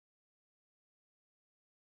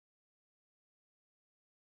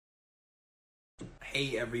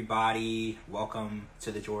Hey everybody, welcome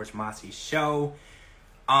to the George Mossey Show.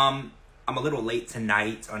 I'm a little late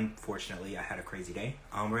tonight, unfortunately. I had a crazy day.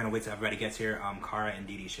 We're gonna wait till everybody gets here. Kara and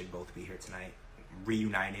Dee should both be here tonight,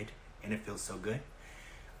 reunited, and it feels so good.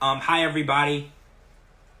 Hi everybody.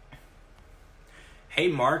 Hey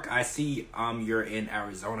Mark, I see you're in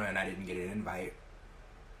Arizona and I didn't get an invite.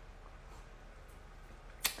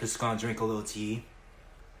 Just gonna drink a little tea.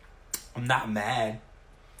 I'm not mad,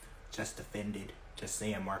 just offended. Just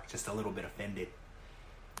saying, Mark, just a little bit offended.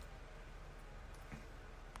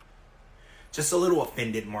 Just a little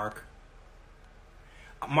offended, Mark.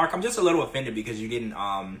 Mark, I'm just a little offended because you did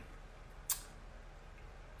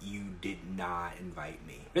not invite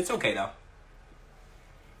me. It's okay though.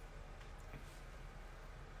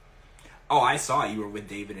 Oh, I saw you were with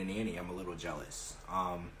David and Annie. I'm a little jealous.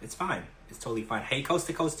 It's fine. It's totally fine. Hey, Coast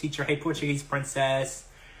to Coast teacher. Hey, Portuguese princess.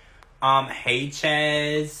 Hey,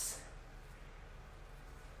 Ches.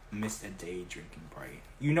 Missed a day drinking party.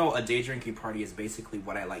 You know, a day drinking party is basically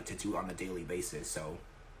what I like to do on a daily basis. So,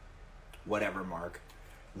 whatever, Mark.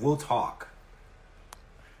 We'll talk.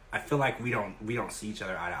 I feel like we don't see each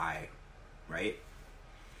other eye to eye, right?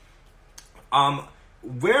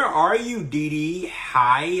 Where are you, Dee Dee?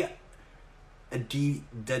 Hi. The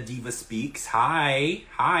Diva Speaks. Hi,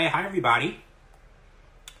 everybody.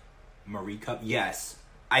 Marie Cup. Yes,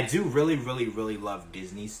 I do really love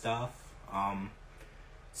Disney stuff.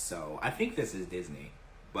 So I think this is Disney,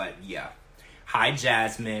 but yeah. Hi,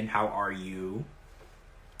 Jasmine. How are you?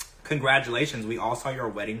 Congratulations. We all saw your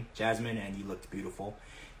wedding, Jasmine, and you looked beautiful.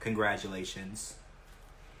 Congratulations.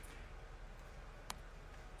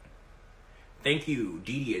 Thank you.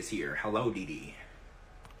 Dee Dee is here. Hello, Dee Dee.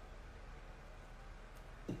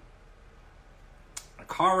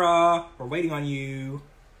 Kara, we're waiting on you.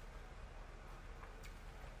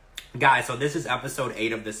 Guys, so this is episode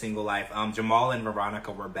 8 of The Single Life. Jamal and Veronica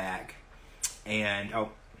were back. And,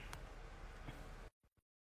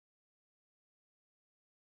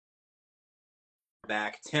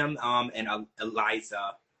 back. Tim and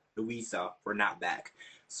Louisa were not back.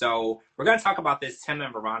 So we're going to talk about this Tim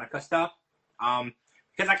and Veronica stuff.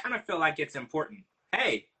 Because I kind of feel like it's important.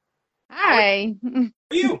 Hey. Hi. How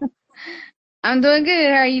are you? I'm doing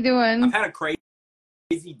good. How are you doing? I've had a crazy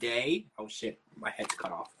day. Oh shit, my head's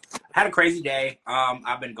cut off. I had a crazy day.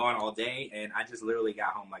 I've been gone all day, and I just literally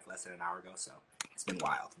got home like less than an hour ago, so it's been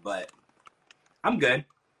wild. But I'm good.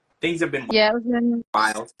 Things have been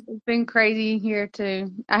wild. It's been crazy here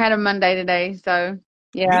too. I had a Monday today, so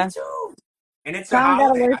yeah. Me too. And it's a Time got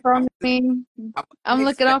holiday. away from me. I'm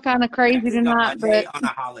looking all kind of crazy tonight, Monday but on a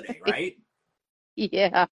holiday, right?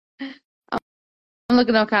 yeah. I'm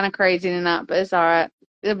looking all kind of crazy tonight, but it's all right.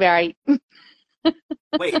 It'll be all right.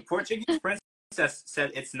 Wait, Portuguese Princess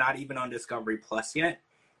said it's not even on Discovery Plus yet.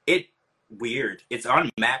 Weird. It's on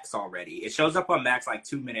Max already. It shows up on Max like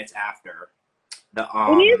 2 minutes after the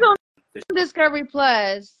It is on Discovery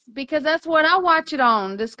Plus because that's what I watch it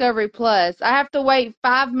on, Discovery Plus. I have to wait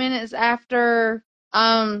 5 minutes after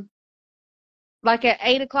like at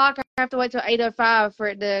 8 o'clock. I have to wait till 8:05 for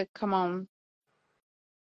it to come on.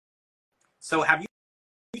 So have you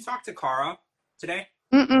talked to Kara today?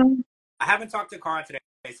 Mm-mm. I haven't talked to Kara today.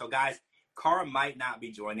 So guys, Kara might not be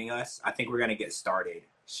joining us. I think we're going to get started.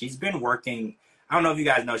 She's been working. I don't know if you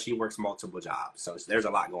guys know, she works multiple jobs. So there's a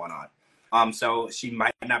lot going on. So she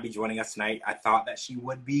might not be joining us tonight. I thought that she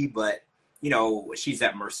would be, but you know, she's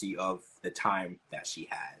at mercy of the time that she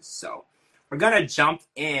has. So we're going to jump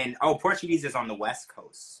in. Oh, Portuguese is on the West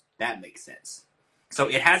Coast. That makes sense. So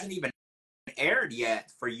it hasn't even aired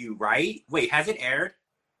yet for you, right? Wait, has it aired?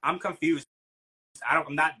 I'm confused.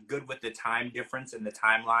 I'm not good with the time difference and the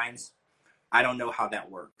timelines. I don't know how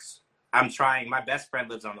that works. I'm trying. My best friend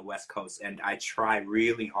lives on the West Coast, and I try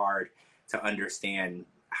really hard to understand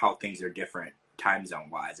how things are different time zone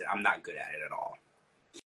wise. I'm not good at it at all.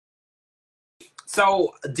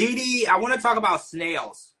 So, Dee Dee, I want to talk about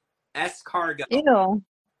snails. Escargot. Ew.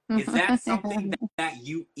 Is that something that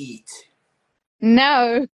you eat?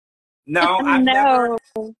 No. No, I've never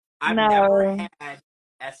had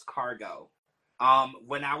escargot.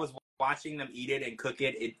 When I was watching them eat it and cook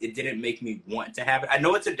it, it didn't make me want to have it. I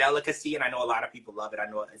know it's a delicacy, and I know a lot of people love it. I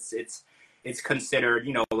know it's considered,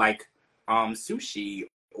 you know, like sushi,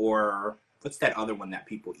 or what's that other one that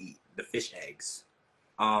people eat? The fish eggs.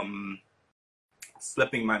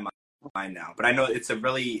 Slipping my mind now, but I know it's a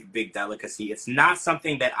really big delicacy. It's not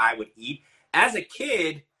something that I would eat. As a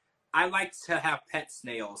kid, I liked to have pet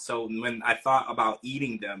snails, so when I thought about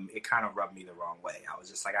eating them, it kind of rubbed me the wrong way. I was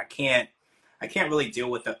just like, I can't really deal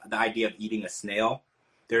with the idea of eating a snail.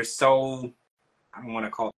 They're so, I don't want to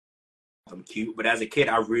call them cute. But as a kid,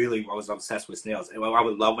 I really was obsessed with snails. I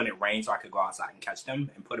would love when it rained so I could go outside and catch them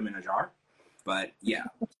and put them in a jar. But yeah.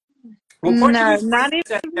 Well, No, Portuguese not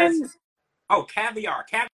princess says, even. oh, caviar.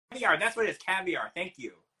 Caviar. That's what it is. Caviar. Thank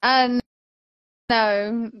you.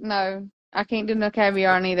 No, no. I can't do no The,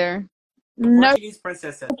 caviar neither. the No Portuguese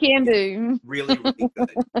princess says can it's do. really, really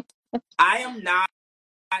good. I am not.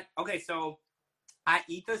 Okay, so I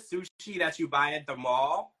eat the sushi that you buy at the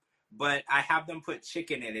mall, but I have them put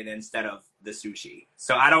chicken in it instead of the sushi.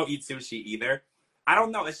 So I don't eat sushi either. I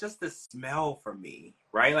don't know. It's just the smell for me,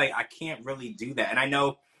 right? Like I can't really do that. And I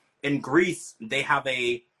know in Greece they have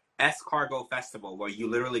a escargot festival where you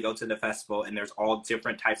literally go to the festival and there's all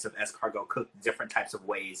different types of escargot cooked different types of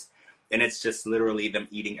ways, and it's just literally them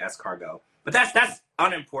eating escargot. But that's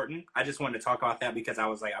unimportant. I just wanted to talk about that because I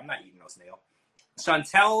was like, I'm not eating no snail.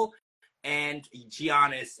 Chantel and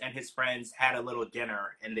Giannis and his friends had a little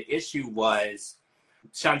dinner, and the issue was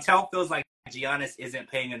Chantel feels like Giannis isn't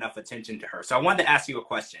paying enough attention to her. So I wanted to ask you a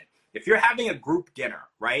question. If you're having a group dinner,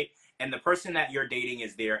 right, and the person that you're dating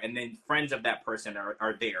is there, and then friends of that person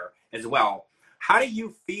are there as well, how do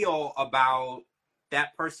you feel about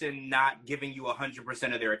that person not giving you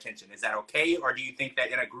 100% of their attention? Is that okay? Or do you think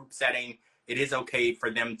that in a group setting, it is okay for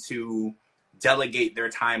them to delegate their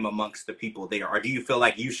time amongst the people there? Or do you feel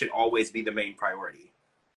like you should always be the main priority?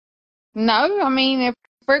 No, I mean if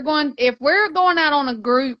we're going out on a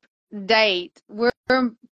group date, we're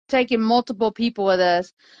taking multiple people with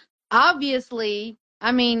us. Obviously,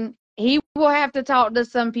 I mean, he will have to talk to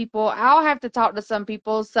some people. I'll have to talk to some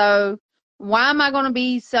people. So why am I going to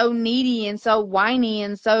be so needy and so whiny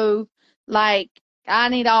and so like I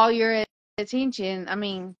need all your attention? I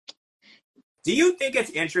mean, Do you think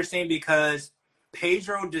it's interesting because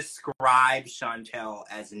Pedro described Chantel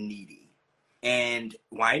as needy and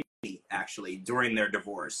whiny actually during their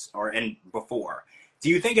divorce and before? Do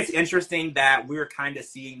you think it's interesting that we're kind of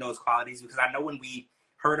seeing those qualities? Because I know when we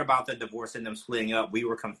heard about the divorce and them splitting up, we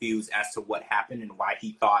were confused as to what happened and why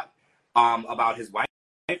he thought about his wife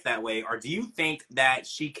that way. Or do you think that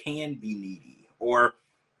she can be needy? Or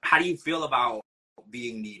how do you feel about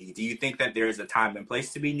being needy? Do you think that there's a time and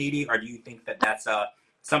place to be needy, or do you think that that's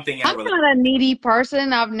something in a I'm relationship? not a needy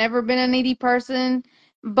person. I've never been a needy person,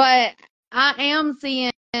 but I am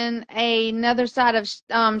seeing another side of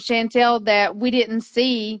Chantel that we didn't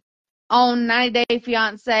see on 90 Day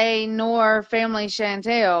Fiance nor Family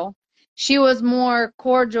Chantel. She was more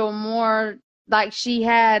cordial, more like she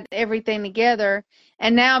had everything together.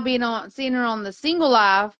 And now seeing her on the Single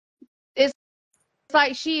Life, it's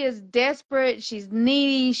like she is desperate, she's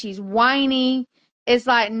needy, she's whiny. It's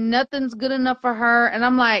like nothing's good enough for her. And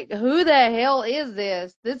I'm like, who the hell is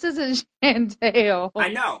this? This isn't Chantel. I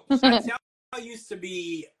know Chantel used to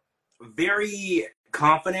be very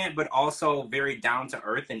confident, but also very down to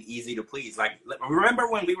earth and easy to please. Like, remember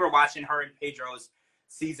when we were watching her and Pedro's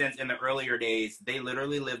seasons in the earlier days? They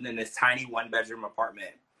literally lived in this tiny 1-bedroom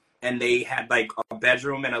apartment, and they had like a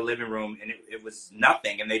bedroom and a living room, and it was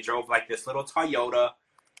nothing. And they drove like this little Toyota.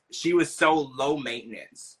 She was so low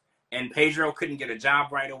maintenance, and Pedro couldn't get a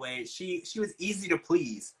job right away. She was easy to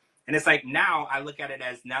please. And it's like now I look at it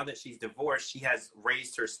as now that she's divorced, she has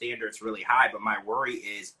raised her standards really high. But my worry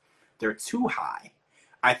is they're too high.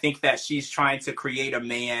 I think that she's trying to create a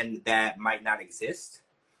man that might not exist.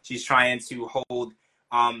 She's trying to hold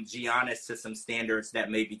Giannis to some standards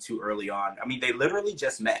that may be too early on. I mean, they literally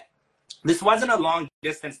just met. This wasn't a long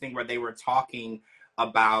distance thing where they were talking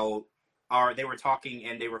about, or they were talking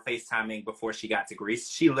and they were FaceTiming before she got to Greece.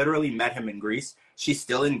 She literally met him in Greece. She's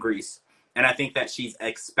still in Greece. And I think that she's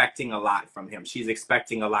expecting a lot from him. She's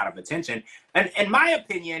expecting a lot of attention. And in my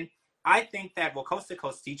opinion, I think that, well, Coast to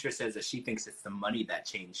Coast Teacher says that she thinks it's the money that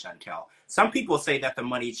changed Chantel. Some people say that the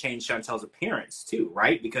money changed Chantel's appearance too,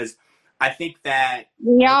 right? Because I think that,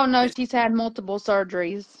 We all know she's had multiple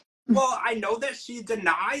surgeries. well, I know that she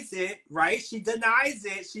denies it, right? She denies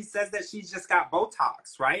it. She says that she's just got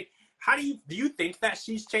Botox, right? How do you think that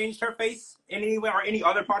she's changed her face in any way or any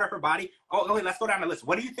other part of her body? Oh, wait, let's go down the list.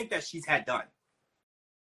 What do you think that she's had done?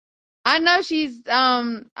 I know she's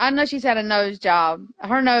had a nose job.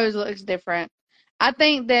 Her nose looks different. I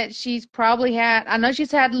think that I know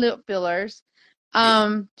she's had lip fillers.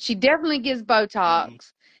 Yeah. She definitely gets Mm-hmm.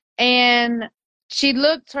 Botox. And she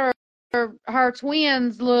looked her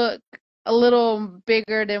twins look a little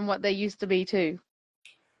bigger than what they used to be too.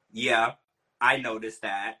 Yeah, I noticed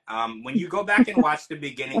that. When you go back and watch the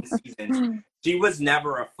beginning seasons, she was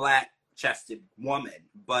never a flat-chested woman,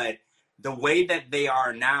 but the way that they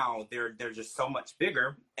are now, they're just so much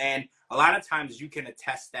bigger. And a lot of times you can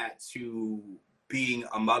attest that to being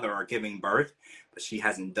a mother or giving birth. but she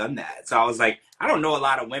hasn't done that. So I was like, I don't know a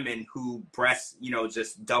lot of women who breasts, you know,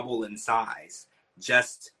 just double in size,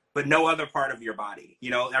 but no other part of your body.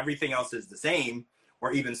 You know, everything else is the same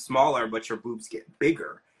or even smaller, but your boobs get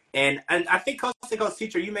bigger. And I think Coast to Coast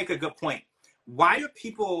Teacher, you make a good point. Why do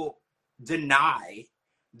people deny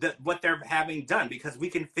what they're having done? Because we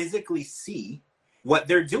can physically see what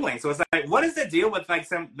they're doing. So it's like, what is the deal with like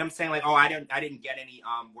them saying like, oh, I didn't get any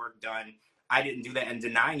work done, I didn't do that, and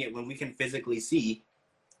denying it when we can physically see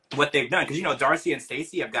what they've done? Because, you know, Darcy and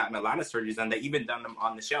Stacey have gotten a lot of surgeries done. They've even done them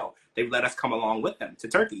on the show. They've let us come along with them to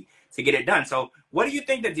Turkey to get it done. So what do you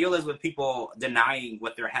think the deal is with people denying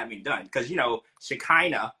what they're having done? Because, you know,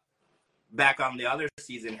 Shekinah back on the other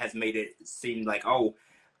season has made it seem like, oh,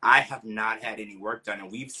 I have not had any work done.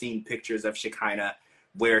 And we've seen pictures of Shekinah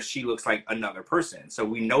where she looks like another person. So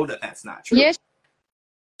we know that that's not true. Yes,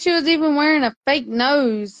 she was even wearing a fake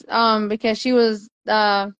nose because she was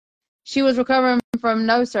recovering from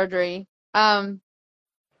nose surgery. I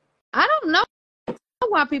don't know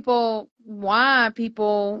why people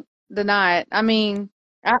deny it. I mean,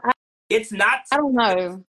 it's not. I don't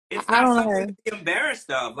know. It's I not don't something know. to be embarrassed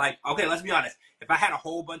of. Like, okay, let's be honest. If I had a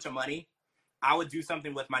whole bunch of money, I would do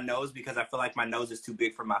something with my nose because I feel like my nose is too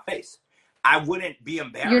big for my face. I wouldn't be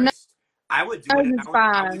embarrassed. I would do it. Your nose is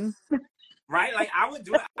fine. Right? Like, I would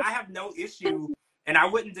do it. I have no issue, and I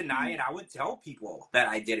wouldn't deny it. I would tell people that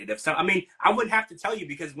I did it. I mean, I wouldn't have to tell you,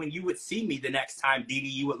 because when you would see me the next time, Dee Dee,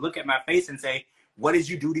 you would look at my face and say, what did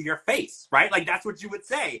you do to your face? Right? Like, that's what you would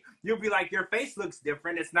say. You'll be like, your face looks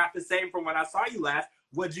different. It's not the same from when I saw you last.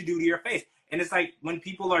 What'd you do to your face? And it's like, when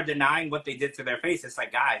people are denying what they did to their face, it's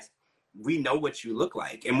like, guys, we know what you look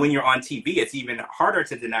like. And when you're on TV, it's even harder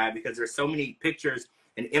to deny because there's so many pictures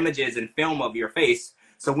and images and film of your face.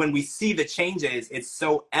 So when we see the changes, it's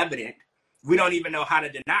so evident. We don't even know how to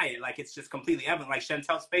deny it. Like, it's just completely evident. Like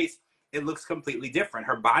Chantel's face, it looks completely different.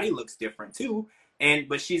 Her body looks different too.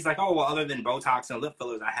 But she's like, oh, well, other than Botox and lip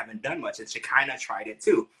fillers, I haven't done much. And she kind of tried it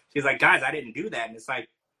too. She's like, guys, I didn't do that. And it's like,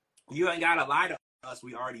 you ain't got to lie to us.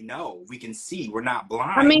 We already know. We can see. We're not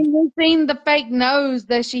blind. I mean, we've seen the fake nose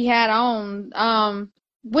that she had on.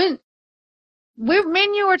 Me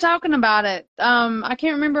and you were talking about it. I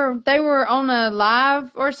can't remember. They were on a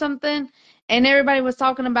live or something, and everybody was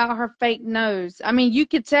talking about her fake nose. I mean, you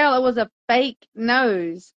could tell it was a fake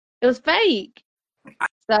nose. It was fake.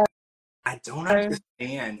 I don't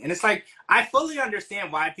understand. And it's like, I fully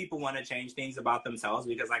understand why people want to change things about themselves,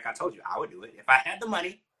 because like I told you, I would do it. If I had the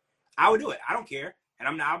money, I would do it. I don't care.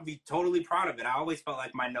 And I'll be totally proud of it. I always felt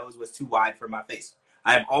like my nose was too wide for my face.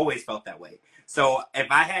 I have always felt that way. So if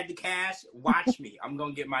I had the cash, watch me. I'm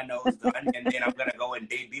going to get my nose done, and then I'm going to go and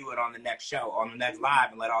debut it on the next show, on the next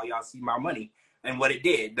live, and let all y'all see my money and what it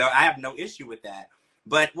did. I have no issue with that.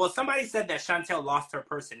 But, well, somebody said that Chantel lost her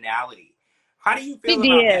personality. How do you feel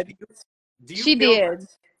about that? Do you she feel did.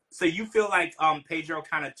 So you feel like Pedro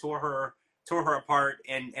kind of tore her apart,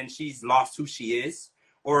 and she's lost who she is?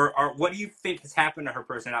 Or what do you think has happened to her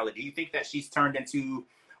personality? Do you think that she's turned into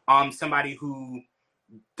somebody who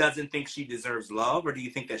doesn't think she deserves love, or do you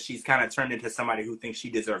think that she's kind of turned into somebody who thinks she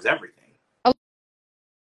deserves everything? A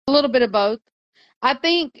little bit of both. I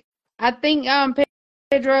think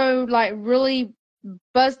Pedro like really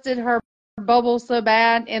busted her bubble so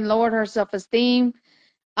bad and lowered her self-esteem.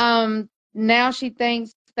 Now she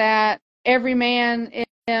thinks that every man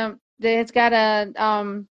that's got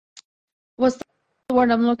a what's the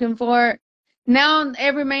word I'm looking for? Now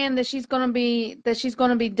every man that she's gonna be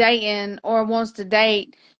dating or wants to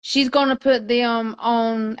date, she's gonna put them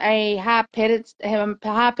on a high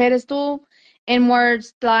pedestal, in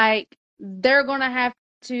words like they're gonna have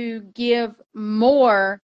to give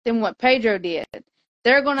more than what Pedro did.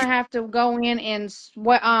 They're gonna have to go in and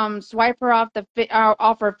swipe her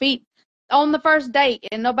off her feet on the first date,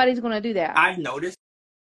 and nobody's gonna do that. I've noticed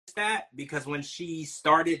that because when she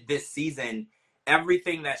started this season,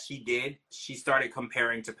 everything that she did, she started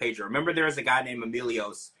comparing to Pedro. Remember, there was a guy named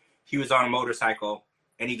Emilios. He was on a motorcycle,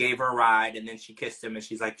 and he gave her a ride, and then she kissed him, and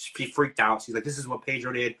she's like, she freaked out. She's like, this is what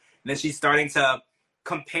Pedro did. And then she's starting to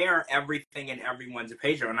compare everything and everyone to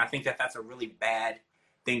Pedro, and I think that that's a really bad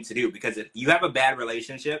thing to do, because if you have a bad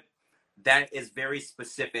relationship, that is very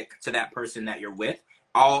specific to that person that you're with.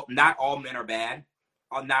 Not all men are bad.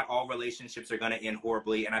 Not all relationships are going to end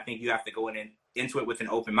horribly, and I think you have to go into it with an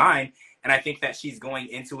open mind. And I think that she's going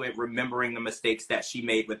into it remembering the mistakes that she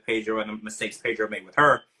made with Pedro and the mistakes Pedro made with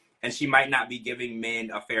her, and she might not be giving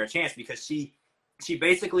men a fair chance, because she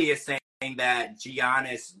basically is saying that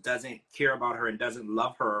Giannis doesn't care about her and doesn't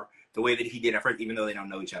love her the way that he did at first, even though they don't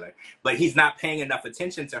know each other. But he's not paying enough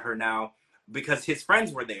attention to her now because his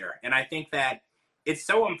friends were there. And I think that it's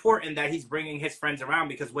so important that he's bringing his friends around,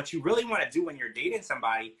 because what you really want to do when you're dating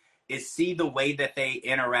somebody is see the way that they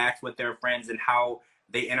interact with their friends and how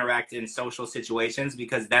they interact in social situations,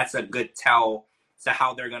 because that's a good tell to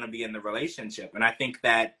how they're going to be in the relationship. And I think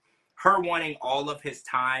that her wanting all of his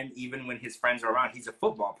time, even when his friends are around, he's a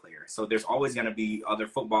football player. So there's always going to be other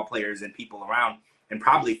football players and people around, and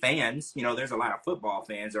probably fans. You know, there's a lot of football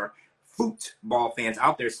fans or football fans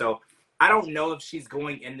out there. So I don't know if she's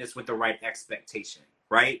going in this with the right expectation,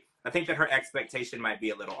 right? I think that her expectation might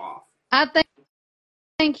be a little off. I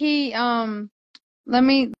think he let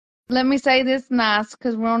me say this nice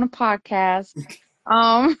because we're on a podcast.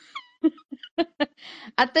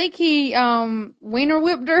 I think he wiener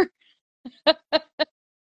whipped her,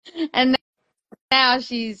 and now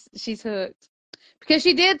she's hooked, because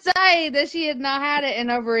she did say that she had not had it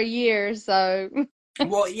in over a year. So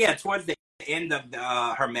Well, yeah, towards the end of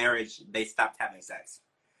her marriage, they stopped having sex.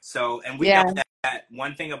 So, and we yeah, know that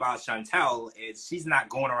one thing about Chantel is she's not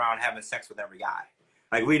going around having sex with every guy.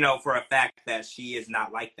 Like, we know for a fact that she is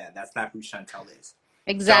not like that. That's not who Chantel is.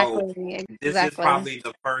 So this is exactly. probably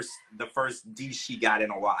the first D she got in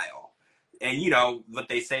a while. And you know what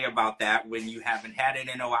they say about that, when you haven't had it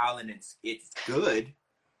in a while and it's good,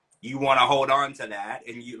 you want to hold on to that.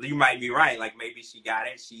 And you might be right. Like, maybe she got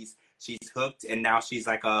it, she's hooked, and now she's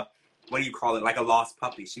like a, what do you call it? Like a lost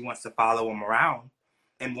puppy. She wants to follow him around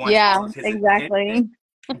and wants Yeah, all of his attention. exactly.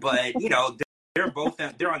 But you know,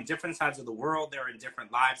 they're on different sides of the world. They're in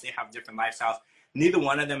different lives. They have different lifestyles. Neither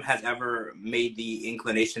one of them has ever made the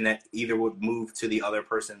inclination that either would move to the other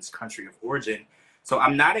person's country of origin. So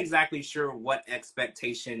I'm not exactly sure what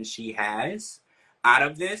expectation she has out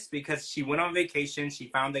of this, because she went on vacation. She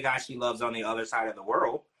found the guy she loves on the other side of the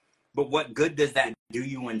world. But what good does that do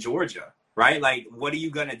you in Georgia, right? Like, what are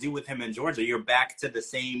you going to do with him in Georgia? You're back to the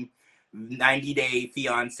same 90-day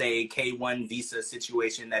fiance K1 visa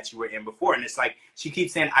situation that you were in before. And it's like, she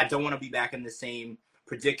keeps saying, I don't want to be back in the same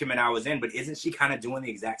predicament I was in. But isn't she kind of doing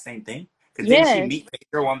the exact same thing? Because didn't she Yes, meet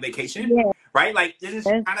Pedro on vacation, yes. right? Like, isn't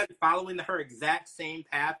she kind of following her exact same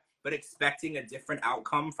path, but expecting a different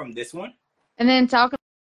outcome from this one? And then talking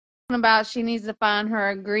about she needs to find her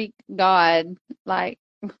a Greek god. Like,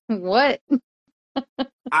 what?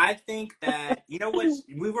 I think that, you know what,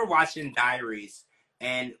 we were watching Diaries,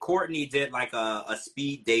 and Courtney did like a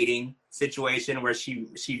speed dating situation where she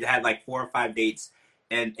had like 4 or 5 dates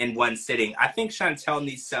in one sitting. I think Chantel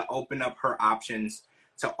needs to open up her options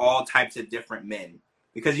to all types of different men.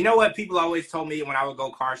 Because you know what people always told me when I would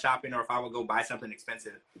go car shopping, or if I would go buy something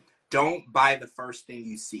expensive? Don't buy the first thing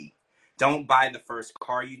you see. Don't buy the first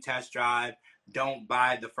car you test drive. Don't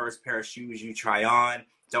buy the first pair of shoes you try on.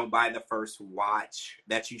 Don't buy the first watch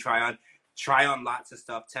that you try on. Try on lots of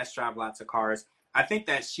stuff, test drive lots of cars. I think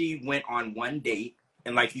that she went on one date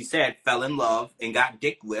and, like you said, fell in love and got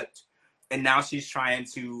dick whipped. And now she's trying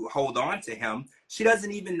to hold on to him. She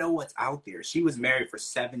doesn't even know what's out there. She was married for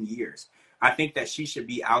 7 years. I think that she should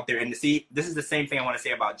be out there. And see, this is the same thing I want to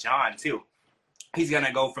say about John, too. He's going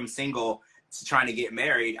to go from single to trying to get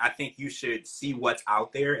married. I think you should see what's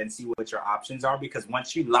out there and see what your options are, because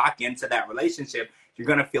once you lock into that relationship, you're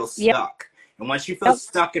going to feel Yep. stuck. And once you feel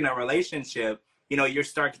stuck in a relationship, you know, you'll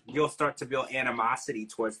start to build animosity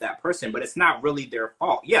towards that person, but it's not really their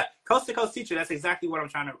fault. Yeah, coast to coast teacher, that's exactly what I'm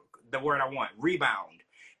trying to, the word I want, rebound.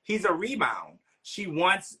 He's a rebound. She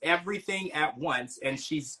wants everything at once, and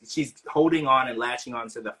she's holding on and latching on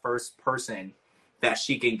to the first person that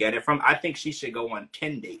she can get it from. I think she should go on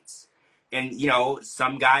 10 dates. And, you know,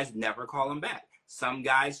 some guys never call him back. Some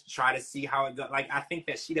guys try to see how it goes. Like, I think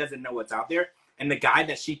that she doesn't know what's out there. And the guy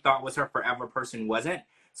that she thought was her forever person wasn't.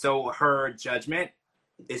 So her judgment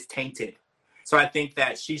is tainted. So I think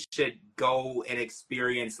that she should go and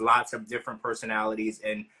experience lots of different personalities.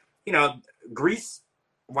 And, you know, Greece,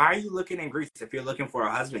 why are you looking in Greece if you're looking for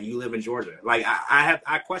a husband? You live in Georgia. Like,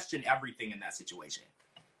 I question everything in that situation.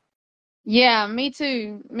 Yeah, me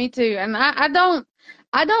too. Me too. And I don't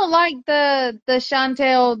like the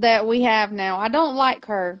Chantel that we have now. I don't like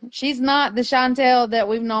her. She's not the Chantel that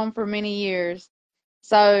we've known for many years.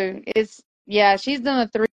 So she's done a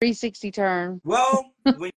 360 turn. Well,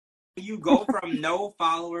 when you go from no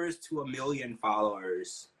followers to 1 million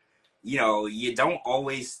followers, you know, you don't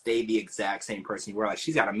always stay the exact same person you were. Like,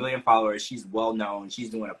 she's got 1 million followers. She's well known.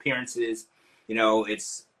 She's doing appearances. You know,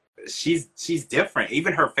 she's different.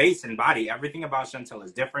 Even her face and body, everything about Chantel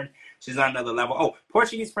is different. She's on another level. Oh,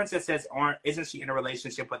 Portuguese Princess says, isn't she in a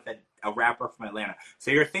relationship with a rapper from Atlanta? So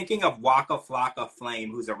you're thinking of Waka Flocka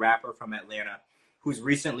Flame, who's a rapper from Atlanta, who's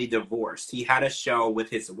recently divorced. He had a show with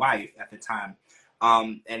his wife at the time,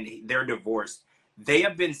 and they're divorced. They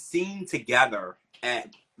have been seen together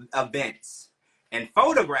at events, and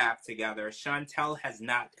photographed together. Chantel has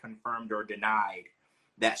not confirmed or denied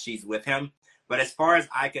that she's with him. But as far as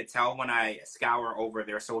I could tell when I scour over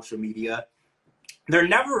their social media, they're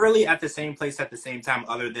never really at the same place at the same time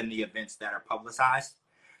other than the events that are publicized.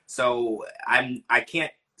 So I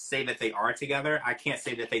can't say that they are together. I can't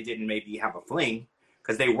say that they didn't maybe have a fling,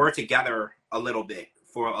 because they were together a little bit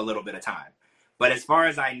for a little bit of time. But as far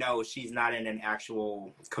as I know, she's not in an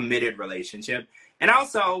actual committed relationship. And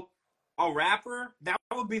also, a rapper, that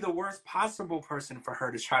would be the worst possible person for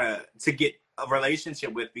her to try to get a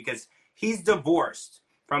relationship with, because he's divorced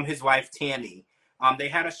from his wife, Tammy. They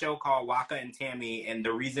had a show called Waka and Tammy, and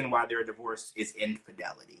the reason why they're divorced is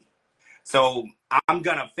infidelity. So I'm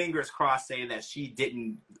gonna, fingers crossed, say that she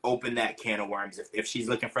didn't open that can of worms. If she's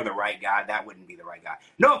looking for the right guy, that wouldn't be the right guy.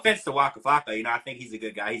 No offense to Waka Flocka, you know, I think he's a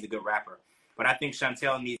good guy. He's a good rapper. But I think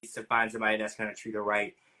Chantel needs to find somebody that's gonna treat her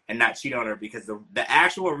right and not cheat on her, because the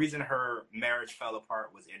actual reason her marriage fell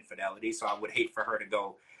apart was infidelity. So I would hate for her to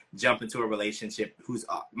go jump into a relationship whose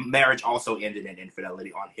marriage also ended in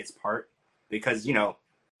infidelity on his part, because, you know,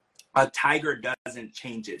 a tiger doesn't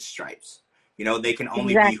change its stripes. You know, they can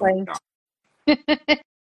only be who they are.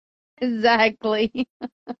 Exactly.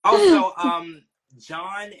 Also,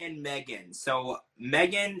 John and Megan. So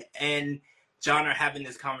Megan and John are having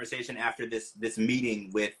this conversation after this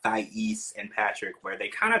meeting with Thais and Patrick, where they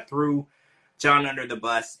kind of threw John under the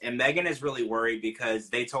bus. And Megan is really worried because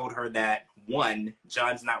they told her that, one,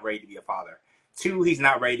 John's not ready to be a father. Two, he's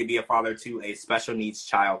not ready to be a father to a special needs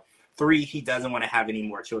child. Three, he doesn't want to have any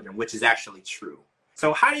more children, which is actually true.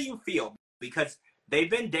 So how do you feel? Because they've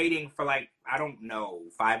been dating for, like, I don't know,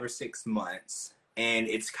 5 or 6 months, and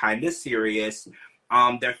it's kind of serious.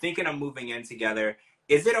 They're thinking of moving in together.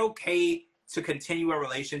 Is it okay to continue a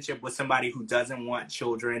relationship with somebody who doesn't want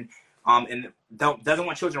children, and doesn't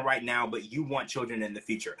want children right now, but you want children in the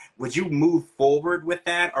future? Would you move forward with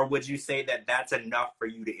that, or would you say that that's enough for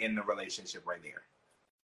you to end the relationship right there?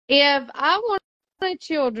 If I wanted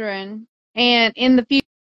children and in the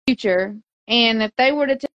future, and if they were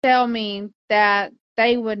to tell me that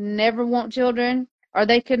they would never want children or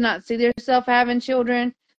they could not see themselves having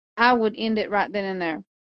children, I would end it right then and there.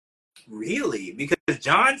 Really? Because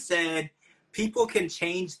John said people can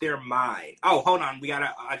change their mind. Oh, hold on.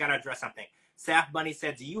 I gotta address something. Saf Bunny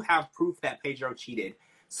said, "Do you have proof that Pedro cheated?"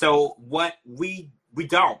 So what we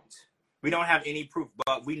don't. We don't have any proof,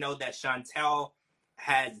 but we know that Chantel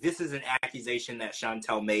has. This is an accusation that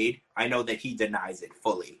Chantel made. I know that he denies it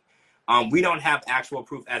fully. We don't have actual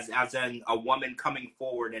proof as in a woman coming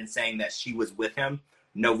forward and saying that she was with him.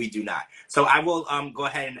 No, we do not. So I will go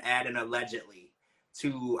ahead and add an allegedly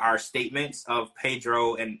to our statements of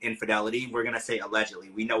Pedro and infidelity. We're going to say allegedly.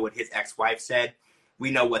 We know what his ex-wife said.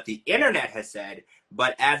 We know what the internet has said.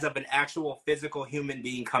 But as of an actual physical human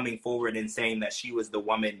being coming forward and saying that she was the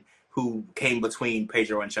woman who came between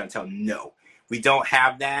Pedro and Chantel, no. We don't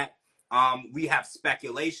have that. We have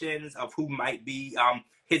speculations of who might be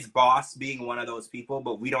his boss being one of those people,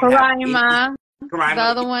 but we don't have any. Karima, the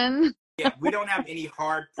other one. Yeah, we don't have any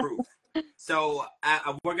hard proof. So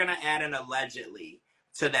we're going to add an allegedly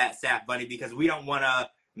to that, Saf Bunny, because we don't want to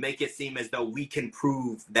make it seem as though we can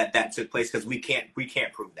prove that that took place, because we can't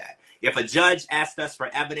prove that. If a judge asked us for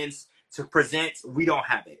evidence to present, we don't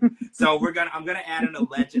have it. So I'm going to add an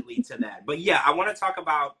allegedly to that. But yeah, I want to talk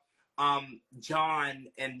about John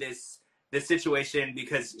and this situation,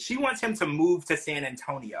 because she wants him to move to San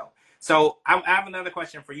Antonio. So I have another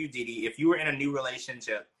question for you, Dee Dee. If you were in a new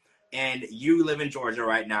relationship and you live in Georgia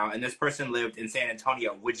right now and this person lived in San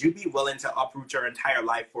Antonio, would you be willing to uproot your entire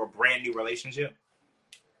life for a brand new relationship?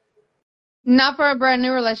 Not for a brand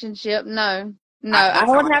new relationship, no. I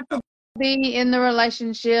would have to be in the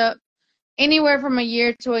relationship anywhere from a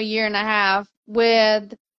year to a year and a half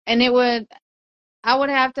I would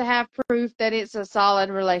have to have proof that it's a solid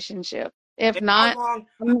relationship. If not, I'm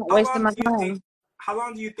not wasting my time. How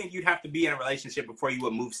long do you think you'd have to be in a relationship before you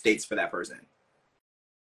would move states for that person?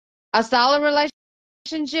 A solid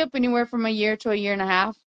relationship, anywhere from a year to a year and a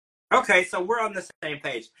half. Okay, so we're on the same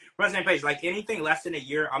page. We're on the same page. Like anything less than a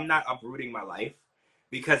year, I'm not uprooting my life,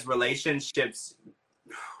 because relationships,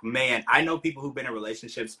 man, I know people who've been in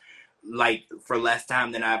relationships like for less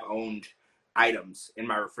time than I've owned items in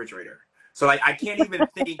my refrigerator. So like I can't even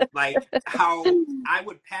think like how I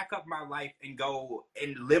would pack up my life and go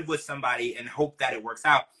and live with somebody and hope that it works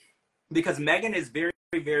out, because Megan is very,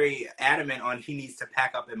 very adamant on he needs to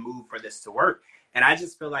pack up and move for this to work. And I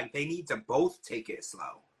just feel like they need to both take it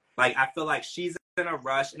slow. Like, I feel like she's in a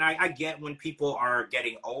rush, and I get when people are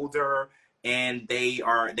getting older and they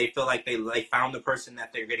feel like they found the person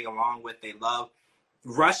that they're getting along with, they love.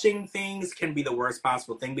 Rushing things can be the worst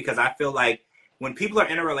possible thing, because I feel like when people are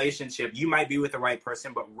in a relationship, you might be with the right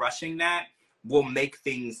person, but rushing that will make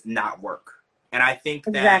things not work. And I think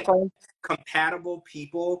that Exactly. compatible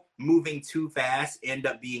people moving too fast end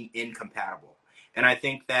up being incompatible. And I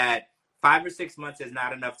think that 5 or 6 months is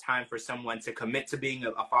not enough time for someone to commit to being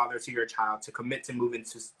a father to your child, to commit to moving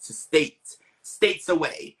to states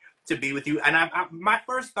away to be with you. And my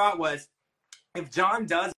first thought was, if John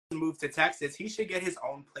does move to Texas, he should get his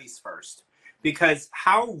own place first. Because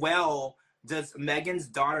how well does Megan's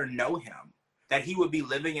daughter know him that he would be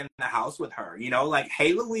living in the house with her? You know, like,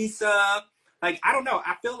 hey, Louisa. Like, I don't know.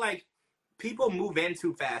 I feel like people move in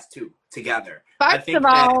too fast, too, together. I First of think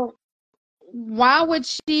that, all, why would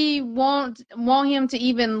she want him to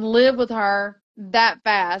even live with her that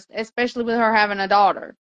fast, especially with her having a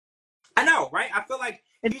daughter? I know, right? I feel like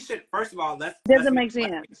It he should, first of all, doesn't make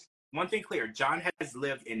sense. one thing clear. John has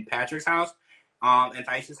lived in Patrick's house, and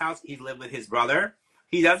Thais's house. He's lived with his brother.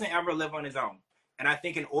 He doesn't ever live on his own. And I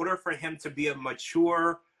think in order for him to be a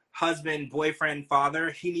mature husband, boyfriend, father,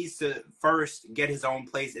 he needs to first get his own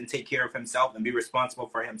place and take care of himself and be responsible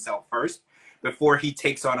for himself first before he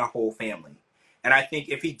takes on a whole family. And I think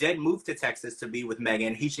if he did move to Texas to be with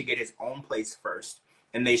Megan, he should get his own place first.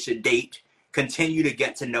 And they should date, continue to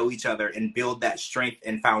get to know each other, and build that strength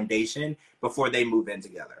and foundation before they move in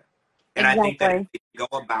together. And I think that if Exactly. they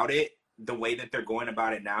go about it the way that they're going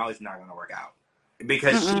about it now, is not going to work out.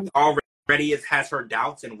 Because she Mm-mm. already has her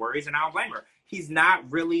doubts and worries, and I don't blame her. He's not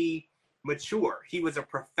really mature. He was a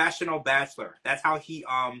professional bachelor. That's how he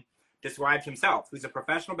described himself. He's a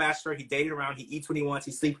professional bachelor. He dated around. He eats when he wants.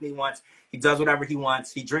 He sleeps when he wants. He does whatever he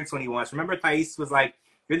wants. He drinks when he wants. Remember, Thais was like,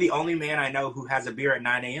 "You're the only man I know who has a beer at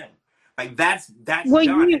 9 a.m." Like, that's Well,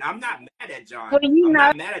 John, and I'm not mad at John. well, you I'm know,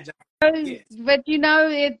 not mad at John. Yes. but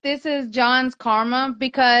this is John's karma,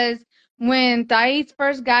 because when Thais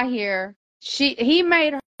first got here, he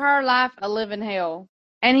made her life a living hell,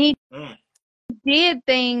 and he Mm. did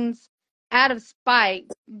things out of spite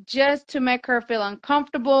just to make her feel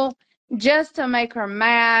uncomfortable, just to make her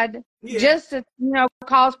mad, just Yes. to,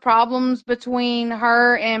 cause problems between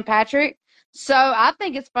her and Patrick. So I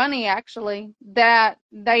think it's funny, actually, that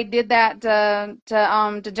they did that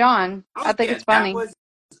to John. I Oh think yeah, it's funny.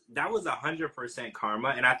 that was 100% karma,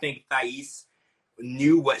 and I think Thais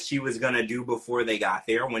knew what she was gonna do before they got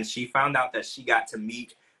there. When she found out that she got to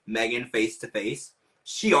meet Megan face to face,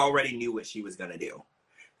 she already knew what she was gonna do.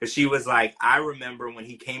 Because she was like, I remember when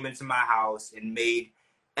he came into my house and made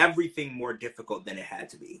everything more difficult than it had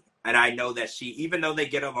to be. And I know that she, even though they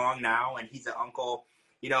get along now and he's an uncle,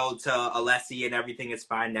 to Alessi and everything is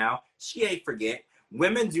fine now, she ain't forget.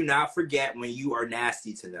 Women do not forget when you are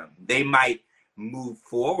nasty to them. They might move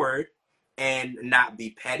forward and not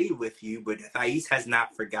be petty with you, but Thais has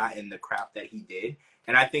not forgotten the crap that he did.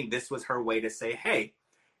 And I think this was her way to say, hey,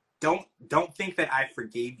 don't think that I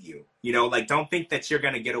forgave you. Like, don't think that you're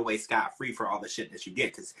gonna get away scot-free for all the shit that you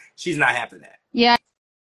did, because she's not having that. Yeah,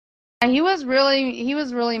 he was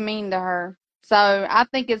really mean to her. So I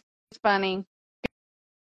think it's funny.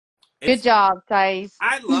 Good It's job, Thais.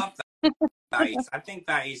 I love Thais. I think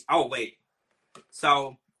Thais. Oh wait,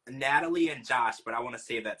 so Natalie and Josh, but I want to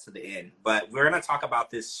save that to the end. But we're gonna talk about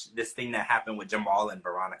this thing that happened with Jamal and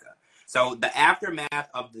Veronica. So the aftermath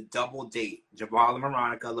of the double date, Jamal and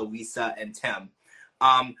Veronica, Louisa and Tim.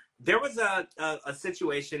 There was a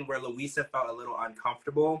situation where Louisa felt a little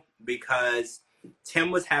uncomfortable because Tim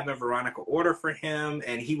was having Veronica order for him,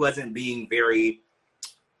 and he wasn't being very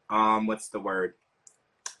what's the word?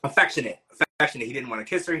 Affectionate. He didn't want to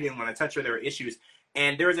kiss her. He didn't want to touch her. There were issues.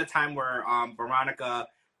 And there was a time where Veronica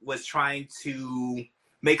was trying to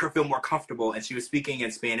make her feel more comfortable, and she was speaking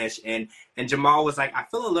in Spanish. And Jamal was like, I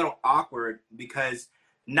feel a little awkward because,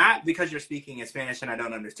 not because you're speaking in Spanish and I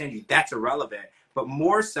don't understand you. That's irrelevant. But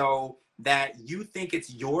more so that you think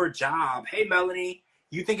it's your job. Hey, Melanie,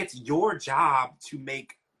 you think it's your job to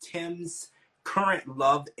make Tim's current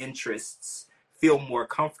love interests feel more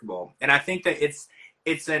comfortable. And I think that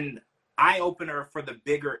it's an eye opener for the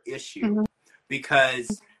bigger issue, Mhm.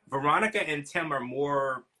 because Veronica and Tim are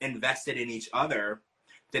more invested in each other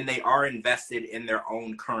than they are invested in their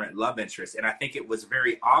own current love interest. And I think it was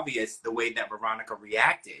very obvious the way that Veronica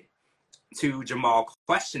reacted to Jamal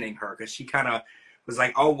questioning her, because she kind of was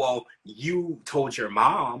like, oh, well, you told your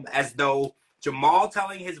mom, as though Jamal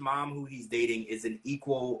telling his mom who he's dating is an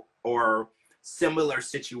equal or similar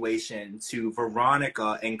situation to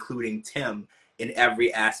Veronica including Tim in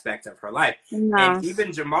every aspect of her life. And No.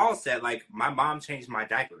 even Jamal said, like, my mom changed my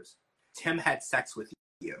diapers. Tim had sex with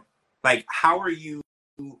you. Like, how are you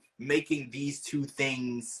making these two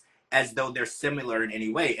things as though they're similar in any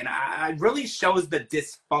way? And I really shows the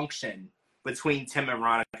dysfunction between Tim and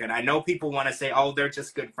Veronica. And I know people want to say, oh, they're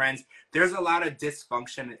just good friends. There's a lot of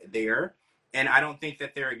dysfunction there. And I don't think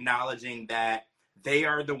that they're acknowledging that they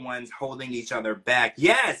are the ones holding each other back.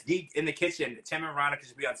 Yes, in the kitchen, Tim and Veronica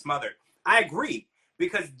should be unsmothered. I agree,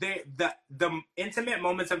 because the intimate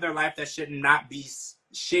moments of their life that should not be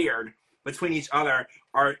shared between each other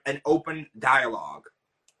are an open dialogue.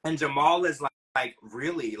 And Jamal is like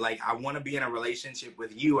really, like, I want to be in a relationship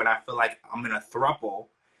with you, and I feel like I'm in a throuple.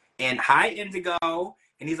 And hi, Indigo.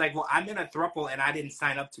 And he's like, well, I'm in a throuple, and I didn't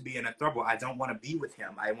sign up to be in a throuple. I don't want to be with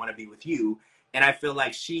him. I want to be with you. And I feel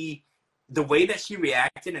like the way that she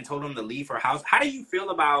reacted and told him to leave her house, how do you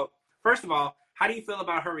feel about, first of all, how do you feel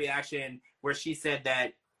about her reaction where she said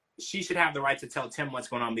that she should have the right to tell Tim what's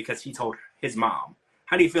going on because he told his mom?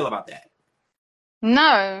 How do you feel about that?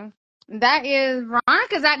 No,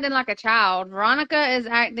 Veronica's acting like a child. Veronica is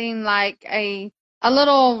acting like a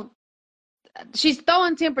little, she's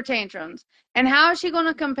throwing temper tantrums. And how is she going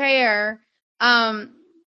to compare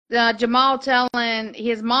Jamal telling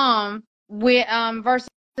his mom with versus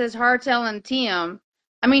her telling Tim?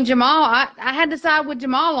 I mean, Jamal, I had to side with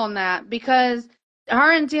Jamal on that, because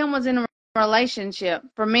her and Tim was in a relationship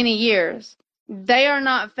for many years. They are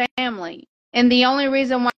not family. And the only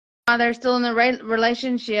reason why they're still in the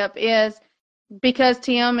relationship is because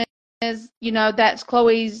Tim is, that's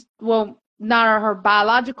Chloe's, well, not her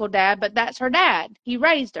biological dad, but that's her dad. He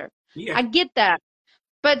raised her. Yeah. I get that.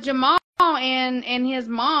 But Jamal and his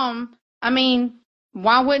mom, I mean,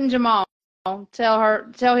 why wouldn't Jamal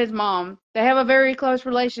tell his mom? They have a very close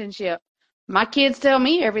relationship. My kids tell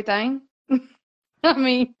me everything. I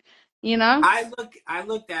mean, I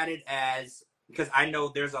looked at it as, because I know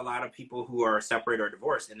there's a lot of people who are separated or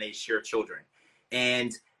divorced and they share children,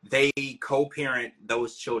 and they co-parent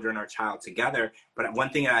those children or child together. But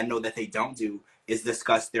one thing I know that they don't do is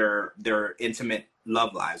discuss their intimate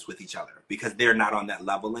love lives with each other, because they're not on that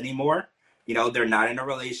level anymore. They're not in a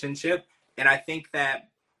relationship. And I think that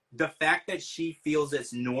the fact that she feels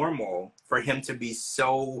it's normal for him to be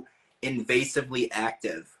so invasively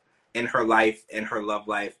active in her life, in her love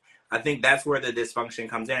life, I think that's where the dysfunction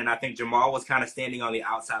comes in. And I think Jamal was kind of standing on the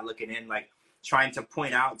outside looking in, like trying to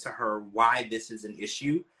point out to her why this is an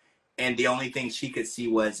issue. And the only thing she could see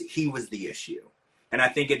was he was the issue. And I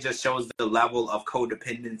think it just shows the level of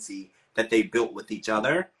codependency that they built with each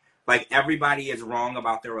other. Like, everybody is wrong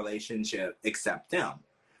about their relationship except them.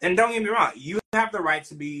 And don't get me wrong, you have the right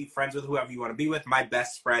to be friends with whoever you want to be with. My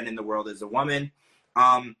best friend in the world is a woman.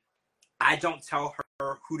 I don't tell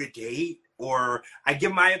her who to date, or I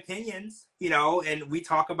give my opinions, and we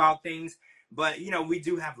talk about things, but, we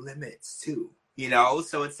do have limits too,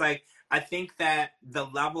 So it's like, I think that the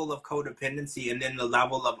level of codependency and then the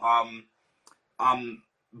level of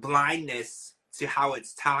blindness to how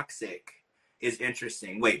it's toxic is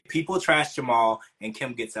interesting. Wait, people trash Jamal and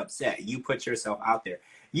Kim gets upset. You put yourself out there.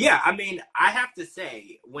 Yeah, I mean, I have to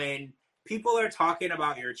say, when people are talking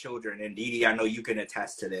about your children, and Dee Dee, I know you can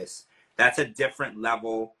attest to this, that's a different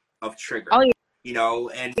level of trigger. Oh,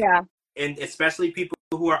 yeah. And especially people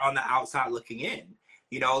who are on the outside looking in,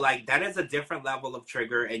 like, that is a different level of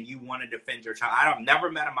trigger, and you want to defend your child. I've never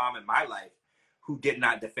met a mom in my life who did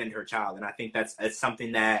not defend her child. And I think it's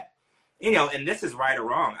something that, and this is right or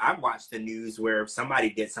wrong. I've watched the news where somebody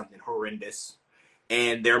did something horrendous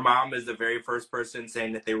and their mom is the very first person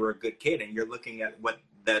saying that they were a good kid. And you're looking at what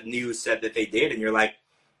the news said that they did, and you're like,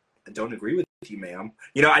 I don't agree with you, ma'am.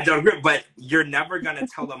 I don't agree, but you're never going to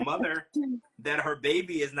tell a mother that her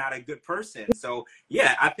baby is not a good person. So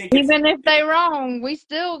yeah, I think even if they're wrong,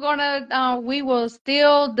 we will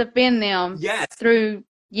still defend them. Yes. Through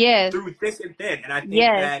thick and thin. And I think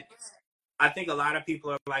that, I think a lot of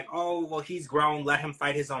people are like, oh, well, he's grown, let him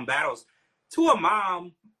fight his own battles. To a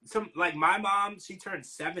mom, like my mom, she turned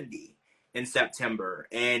 70 in September.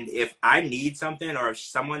 And if I need something, or if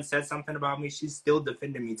someone says something about me, she's still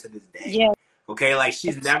defending me to this day. Yeah. Okay, like,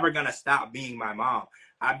 she's never going to stop being my mom.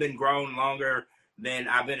 I've been grown longer than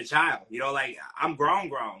I've been a child. Like, I'm grown.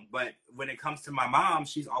 But when it comes to my mom,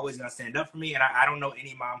 she's always going to stand up for me. And I don't know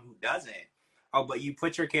any mom who doesn't. Oh, but you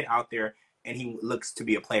put your kid out there and he looks to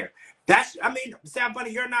be a player. Sam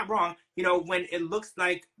Bunny, you're not wrong. When it looks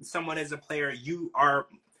like someone is a player, you are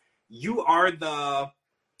the,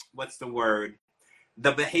 what's the word?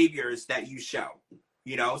 The behaviors that you show.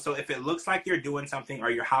 So if it looks like you're doing something, or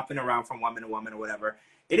you're hopping around from woman to woman or whatever,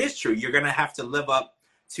 it is true. You're going to have to live up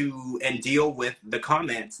to and deal with the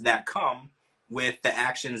comments that come with the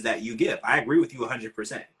actions that you give. I agree with you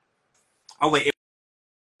 100%. Oh, wait.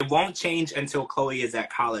 It won't change until Chloe is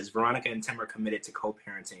at college. Veronica and Tim are committed to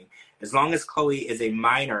co-parenting. As long as Chloe is a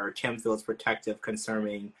minor, Kim feels protective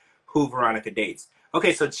concerning who Veronica dates.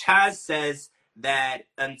 Okay, so Chaz says that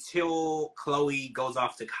until Chloe goes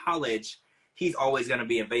off to college, he's always going to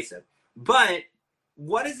be invasive. But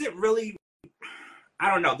what is it really? I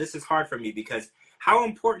don't know. This is hard for me because how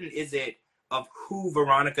important is it of who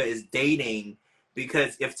Veronica is dating?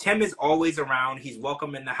 Because if Tim is always around, he's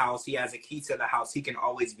welcome in the house, he has a key to the house, he can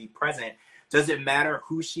always be present. Does it matter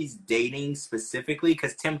who she's dating specifically?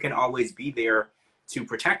 Because Tim can always be there to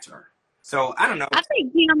protect her. So I don't know. I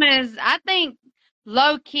think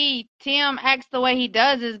low key, Tim acts the way he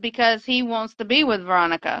does is because he wants to be with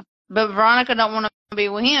Veronica. But Veronica don't want to be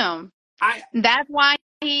with him. I That's why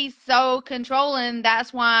he's so controlling.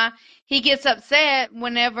 That's why he gets upset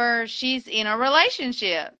whenever she's in a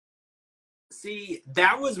relationship. See,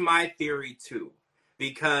 that was my theory too,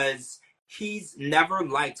 because he's never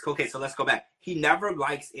liked. Okay, so let's go back. He never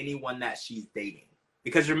likes anyone that she's dating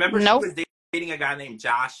because remember she Nope. was dating a guy named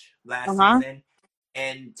Josh last Uh-huh. season,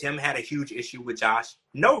 and Tim had a huge issue with Josh.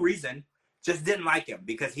 No reason, just didn't like him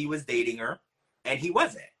because he was dating her, and he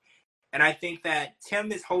wasn't. And I think that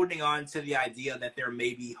Tim is holding on to the idea that there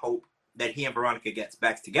may be hope that he and Veronica gets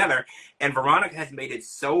back together. And Veronica has made it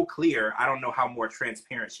so clear, I don't know how more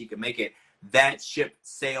transparent she can make it, that ship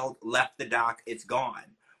sailed, left the dock, it's gone.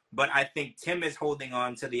 But I think Tim is holding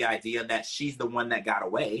on to the idea that she's the one that got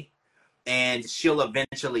away and she'll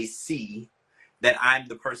eventually see that I'm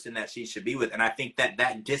the person that she should be with. And I think that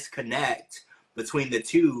that disconnect between the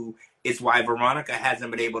two is why Veronica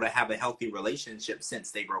hasn't been able to have a healthy relationship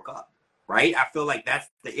since they broke up. Right? I feel like that's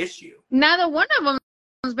the issue. Neither one of them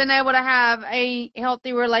has been able to have a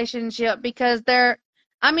healthy relationship because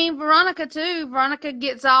Veronica too. Veronica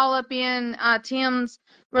gets all up in Tim's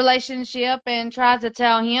relationship and tries to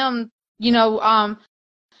tell him,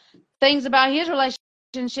 things about his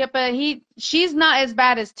relationship, but she's not as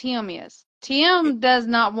bad as Tim is. Tim does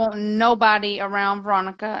not want nobody around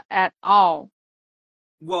Veronica at all.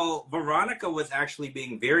 Well, Veronica was actually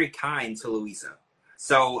being very kind to Louisa.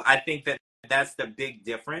 So I think that that's the big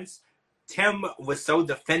difference. Tim was so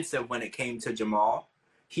defensive when it came to Jamal.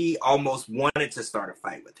 He almost wanted to start a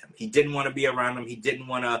fight with him. He didn't want to be around him. He didn't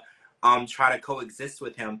want to try to coexist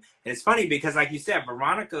with him. And it's funny because, like you said,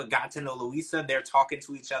 Veronica got to know Louisa. They're talking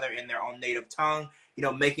to each other in their own native tongue,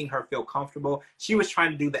 making her feel comfortable. She was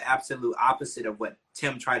trying to do the absolute opposite of what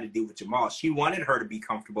Tim tried to do with Jamal. She wanted her to be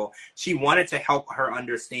comfortable. She wanted to help her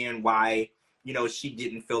understand why, she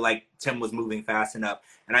didn't feel like Tim was moving fast enough.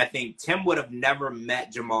 And I think Tim would have never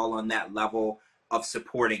met Jamal on that level of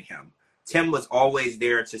supporting him. Tim was always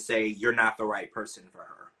there to say, you're not the right person for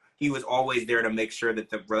her. He was always there to make sure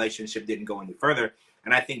that the relationship didn't go any further.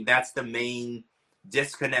 And I think that's the main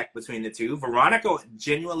disconnect between the two. Veronica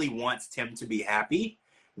genuinely wants Tim to be happy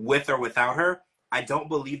with or without her. I don't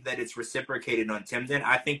believe that it's reciprocated on Tim's end.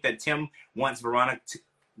 I think that Tim wants Veronica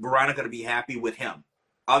to be happy with him.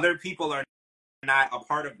 Other people are not a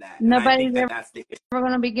part of that. And I think Nobody's that that's the issue. ever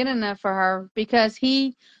going to be good enough for her because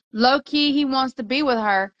low key, he wants to be with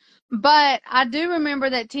her. But I do remember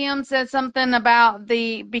that Tim said something about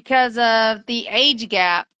because of the age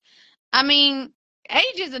gap. I mean,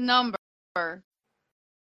 age is a number.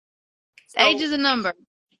 Age So is a number.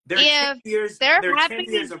 they're 10 If years, they're they're 10 happy,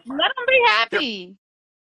 years apart. let them be They're happy.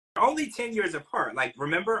 only 10 years apart. Like,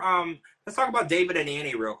 remember, let's talk about David and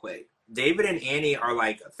Annie real quick. David and Annie are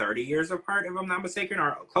like 30 years apart, if I'm not mistaken,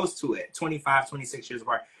 or close to it, 25, 26 years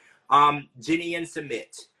apart. Jenny and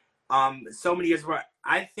Submit, so many years apart.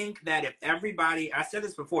 I think that if everybody, I said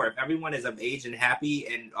this before, if everyone is of age and happy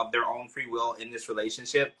and of their own free will in this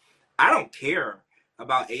relationship, I don't care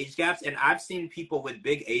about age gaps. And I've seen people with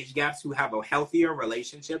big age gaps who have a healthier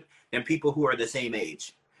relationship than people who are the same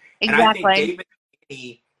age. And I think Exactly. David and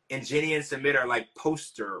Annie and Jenny and Submit are like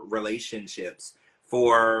poster relationships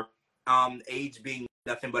for age being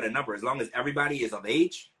nothing but a number. As long as everybody is of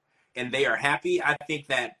age and they are happy, I think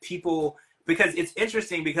that people, because it's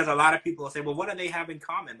interesting because a lot of people will say, well, what do they have in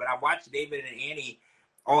common? But I watch David and Annie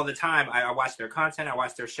all the time. I watch their content, I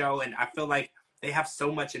watch their show, and I feel like they have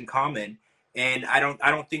so much in common. And I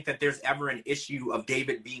don't think that there's ever an issue of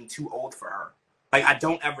David being too old for her. Like, I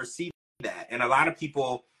don't ever see that. And a lot of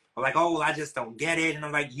people are like, oh, well, I just don't get it. And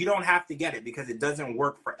I'm like, you don't have to get it because it doesn't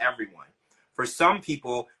work for everyone. For some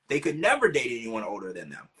people, they could never date anyone older than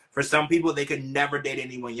them. For some people, they could never date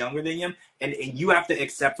anyone younger than them. And you have to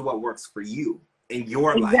accept what works for you in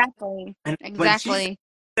your life. Exactly. And when she Exactly.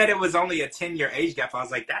 said it was only a 10-year age gap, I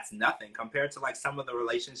was like, that's nothing compared to like some of the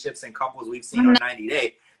relationships and couples we've seen on 90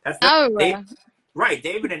 Day. That's No. right.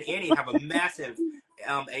 David and Annie have a massive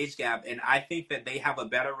age gap, and I think that they have a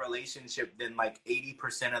better relationship than like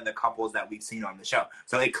 80% of the couples that we've seen on the show.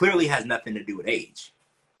 So it clearly has nothing to do with age.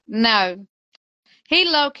 No. He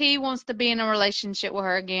low-key wants to be in a relationship with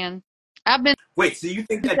her again. I've been Wait, so you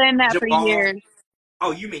think that saying that for Jamal? years.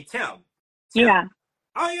 Oh, you mean Tim? Tim. Yeah.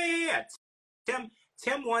 Oh yeah.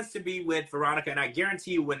 Tim wants to be with Veronica, and I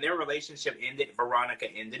guarantee you, when their relationship ended, Veronica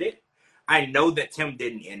ended it. I know that Tim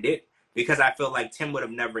didn't end it because I feel like Tim would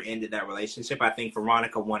have never ended that relationship. I think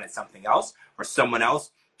Veronica wanted something else or someone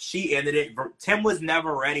else. She ended it. Tim was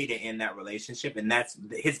never ready to end that relationship, and that's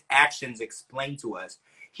his actions explain to us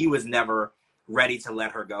he was never ready to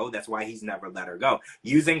let her go. That's why he's never let her go.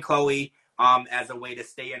 Using Chloe as a way to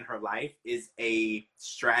stay in her life is a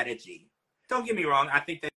strategy. Don't get me wrong. I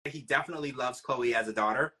think that he definitely loves Chloe as a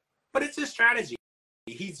daughter, but it's a strategy.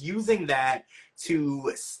 He's using that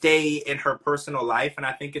to stay in her personal life, and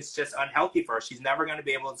I think it's just unhealthy for her. She's never going to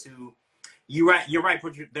be able to. You're right.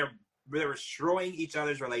 They're destroying each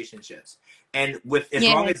other's relationships, and as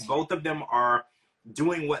long as both of them are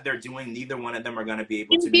doing what they're doing, neither one of them are going to be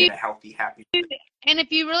able to be in a healthy, happy. And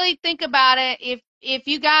if you really think about it, if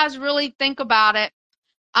you guys really think about it,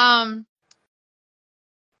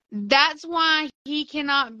 that's why he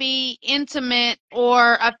cannot be intimate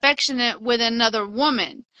or affectionate with another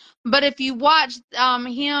woman. But if you watch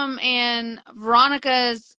him and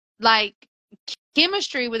Veronica's like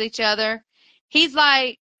chemistry with each other, he's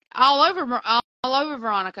like all over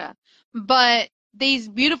Veronica. But these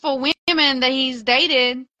beautiful women that he's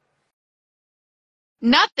dated,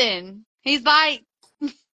 nothing. He's like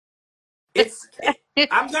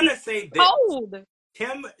I'm gonna say this. cold.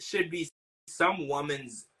 Tim should be some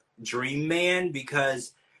woman's dream man,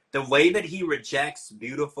 because the way that he rejects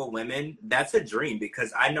beautiful women, that's a dream.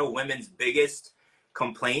 Because I know women's biggest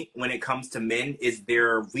complaint when it comes to men is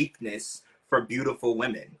their weakness for beautiful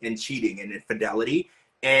women and cheating and infidelity.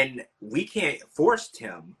 And we can't force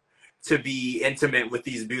Tim to be intimate with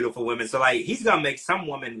these beautiful women. So like, he's gonna make some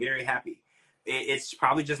woman very happy. It's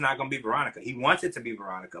probably just not gonna be Veronica. He wants it to be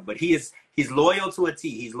Veronica, but he's loyal to a T.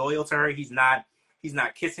 He's loyal to her. He's not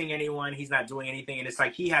kissing anyone. He's not doing anything. And it's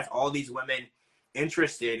like he has all these women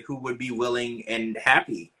interested who would be willing and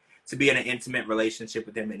happy to be in an intimate relationship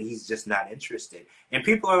with him, and he's just not interested. And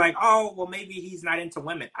people are like, oh, well, maybe he's not into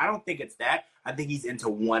women. I don't think it's that. I think he's into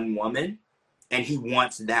one woman, and he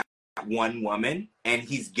wants that one woman, and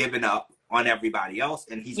he's given up on everybody else,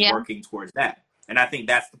 and he's working towards that. And I think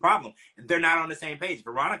that's the problem. They're not on the same page.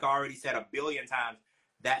 Veronica already said 1 billion times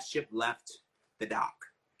that ship left the dock.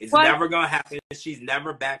 It's never going to happen. She's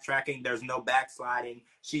never backtracking. There's no backsliding.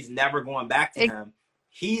 She's never going back to him.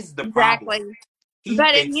 He's the problem. He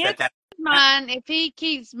but thinks in his mind, if he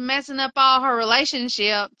keeps messing up all her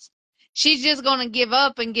relationships, she's just going to give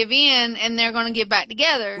up and give in, and they're going to get back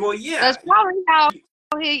together. Well, yeah. That's probably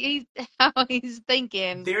how he's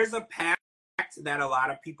thinking. There's a pact that a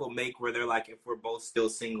lot of people make where they're like, if we're both still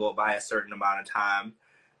single by a certain amount of time,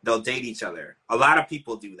 they'll date each other. A lot of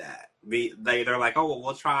people do that. They're like, oh, well,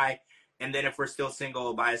 we'll try. And then if we're still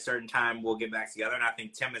single by a certain time, we'll get back together. And I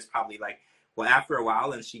think Tim is probably like, well, after a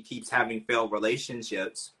while, and she keeps having failed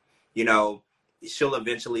relationships, you know, she'll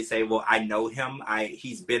eventually say, well, I know him.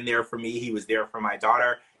 He's been there for me. He was there for my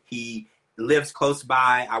daughter. He lives close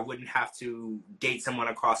by. I wouldn't have to date someone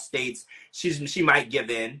across states. She might give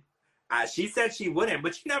in. She said she wouldn't,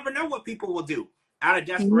 but you never know what people will do out of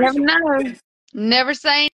desperation. You never know. Never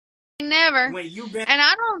say never. When you've been, and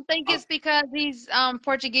I don't think it's because he's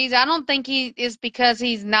Portuguese. I don't think it's because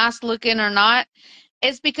he's nice looking or not.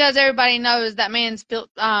 It's because everybody knows that man's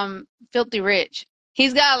filthy rich.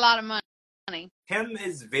 He's got a lot of money. Tim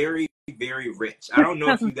is very, very rich. I don't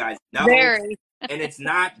know if you guys know. Very. And it's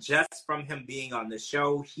not just from him being on the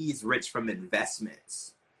show. He's rich from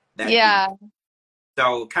investments.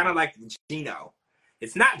 So kind of like Gino.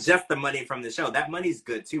 It's not just the money from the show. That money's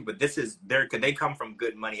good too, but they come from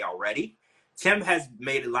good money already. Tim has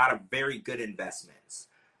made a lot of very good investments.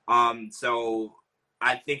 So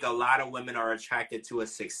I think a lot of women are attracted to a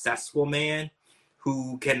successful man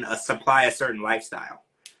who can supply a certain lifestyle.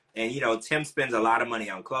 And, you know, Tim spends a lot of money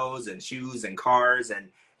on clothes and shoes and cars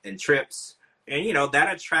and trips. And, you know,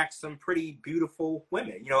 that attracts some pretty beautiful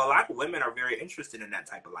women. You know, a lot of women are very interested in that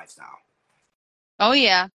type of lifestyle. Oh,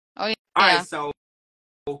 yeah. Oh, yeah. All right, so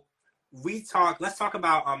let's talk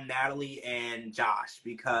about Natalie and Josh,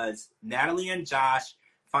 because Natalie and Josh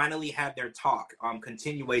finally had their talk,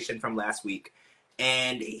 continuation from last week.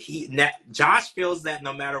 And Josh feels that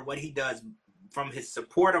no matter what he does, from his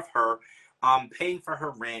support of her, paying for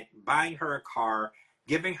her rent, buying her a car,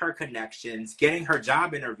 giving her connections, getting her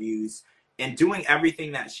job interviews, and doing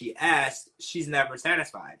everything that she asked, she's never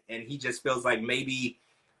satisfied. And he just feels like, maybe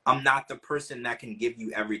I'm not the person that can give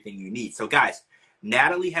you everything you need. So guys,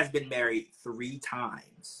 Natalie has been married 3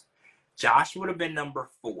 times. Josh would have been number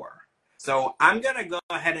 4. So I'm gonna go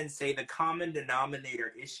ahead and say the common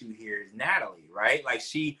denominator issue here is Natalie, right? Like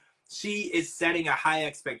she is setting a high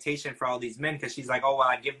expectation for all these men because she's like, oh well,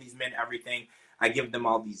 I give these men everything. I give them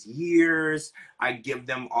all these years. I give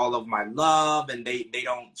them all of my love, and they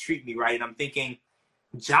don't treat me right. And I'm thinking,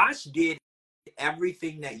 Josh did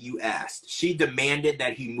everything that you asked. She demanded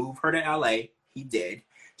that he move her to LA. He did.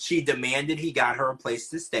 She demanded he got her a place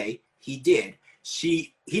to stay. He did.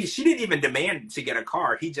 She didn't even demand to get a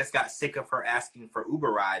car. He just got sick of her asking for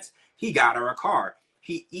Uber rides. He got her a car.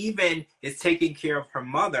 He even is taking care of her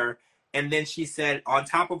mother. And then she said, on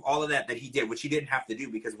top of all of that he did, which he didn't have to do,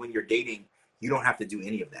 because when you're dating, you don't have to do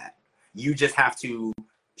any of that. You just have to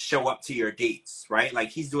show up to your dates, right? Like,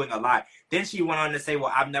 he's doing a lot. Then she went on to say,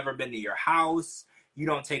 well, I've never been to your house. You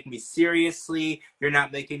don't take me seriously. You're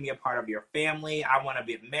not making me a part of your family. I want to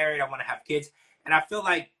be married. I want to have kids. And I feel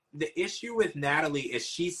like the issue with Natalie is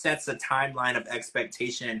she sets a timeline of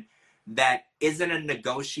expectation that isn't a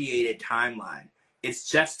negotiated timeline. It's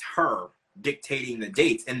just her dictating the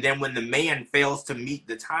dates. And then when the man fails to meet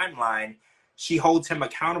the timeline, she holds him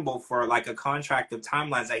accountable for like a contract of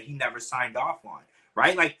timelines that he never signed off on,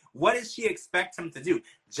 right? Like, what does she expect him to do?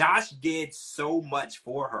 Josh did so much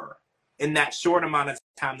for her in that short amount of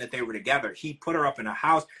time that they were together. He put her up in a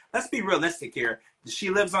house. Let's be realistic here.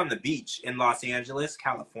 She lives on the beach in Los Angeles,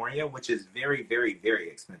 California, which is very, very, very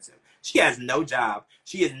expensive. She has no job.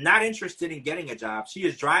 She is not interested in getting a job. She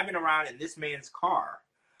is driving around in this man's car.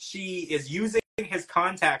 She is using his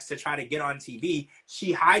contacts to try to get on TV.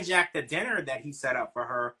 She hijacked a dinner that he set up for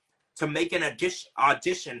her to make an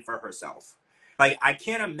audition for herself. Like, I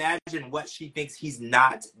can't imagine what she thinks he's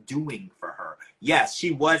not doing for her. Yes,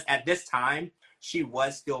 she was, at this time, she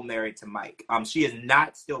was still married to Mike. She is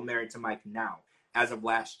not still married to Mike now. As of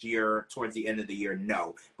last year, towards the end of the year,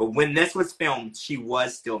 no. But when this was filmed, she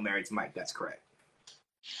was still married to Mike. That's correct.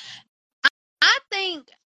 I think,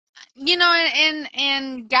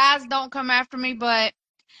 and guys, don't come after me, but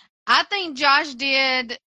I think Josh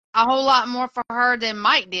did a whole lot more for her than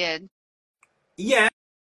Mike did. Yes,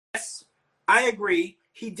 I agree.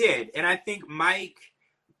 He did. And I think Mike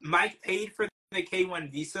paid for the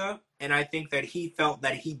K1 visa, and I think that he felt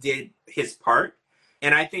that he did his part.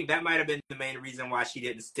 And I think that might have been the main reason why she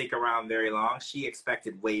didn't stick around very long. She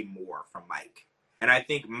expected way more from Mike. And I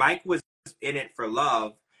think Mike was in it for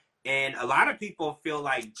love. And a lot of people feel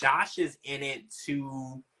like Josh is in it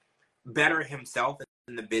to better himself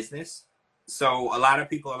in the business. So a lot of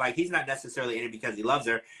people are like, he's not necessarily in it because he loves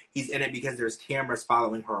her. He's in it because there's cameras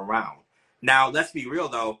following her around. Now, let's be real,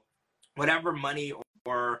 though. Whatever money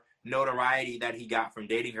or notoriety that he got from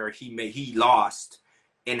dating her, he lost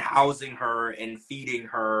in housing her and feeding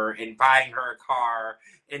her and buying her a car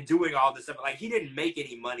and doing all this stuff. Like, he didn't make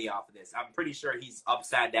any money off of this. I'm pretty sure he's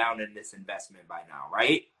upside down in this investment by now,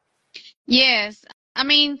 right? Yes. I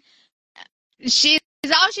mean, all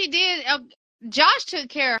she did. Josh took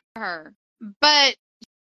care of her, but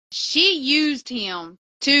she used him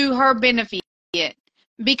to her benefit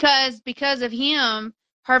because of him,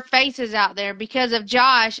 her face is out there. Because of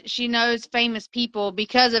Josh, she knows famous people.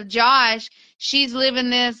 Because of Josh, she's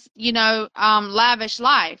living this, lavish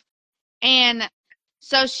life. And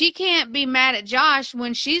so she can't be mad at Josh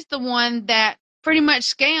when she's the one that pretty much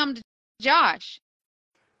scammed Josh.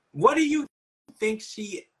 What do you think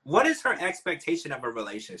what is her expectation of a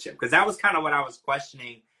relationship? Because that was kind of what I was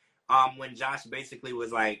questioning when Josh basically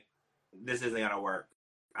was like, this isn't going to work.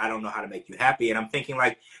 I don't know how to make you happy. And I'm thinking,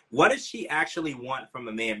 like, what does she actually want from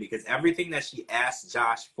a man? Because everything that she asked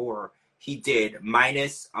Josh for, he did,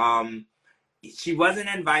 minus she wasn't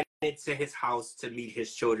invited to his house to meet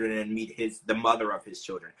his children and meet the mother of his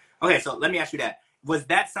children. Okay, so let me ask you that. Was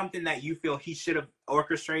that something that you feel he should have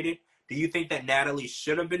orchestrated? Do you think that Natalie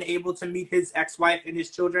should have been able to meet his ex-wife and his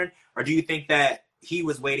children? Or do you think that he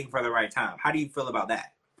was waiting for the right time? How do you feel about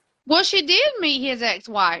that? Well, she did meet his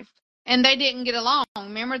ex-wife, and they didn't get along.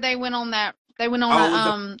 Remember, they went on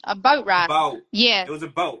a boat ride. A boat. Yes. It was a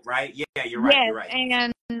boat, right? Yeah, you're right. Yes, You're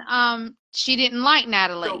right. and she didn't like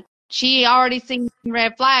Natalie. So, she already seen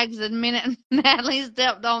red flags the minute Natalie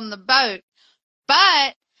stepped on the boat.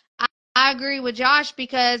 But I agree with Josh,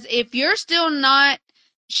 because if you're still not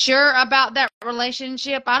sure about that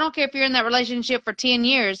relationship, I don't care if you're in that relationship for 10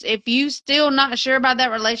 years. If you still not sure about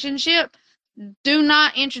that relationship, do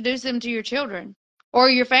not introduce them to your children or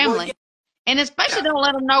your family. well, yeah. And especially don't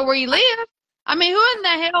let them know where you live. I mean, who in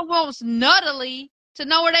the hell wants Natalie to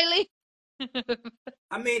know where they live?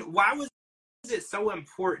 I mean, why was it so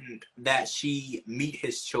important that she meet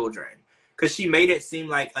his children? Because she made it seem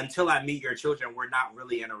like, until I meet your children, we're not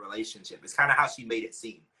really in a relationship. It's kind of how she made it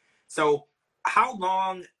seem. So how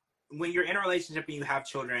long when you're in a relationship and you have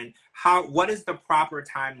children, what is the proper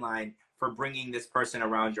timeline for bringing this person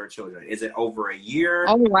around your children? Is it over a year?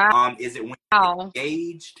 Oh, wow. Is it when you're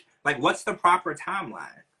engaged? Like, what's the proper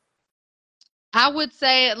timeline? I would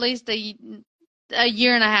say at least a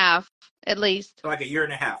year and a half, at least. So like a year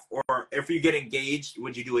and a half. Or if you get engaged,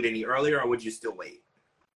 would you do it any earlier or would you still wait?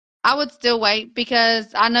 I would still wait because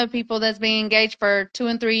I know people that's been engaged for 2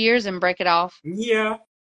 and 3 years and break it off. Yeah,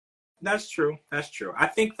 that's true. That's true. I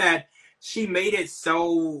think that she made it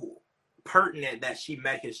so pertinent that she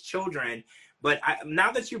met his children. But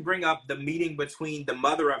now that you bring up the meeting between the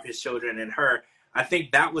mother of his children and her, I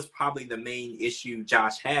think that was probably the main issue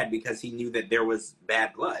Josh had, because he knew that there was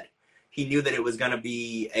bad blood. He knew that it was going to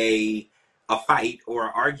be a fight or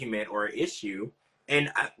an argument or an issue.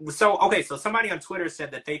 And so somebody on Twitter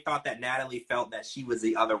said that they thought that Natalie felt that she was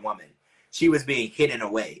the other woman. She was being hidden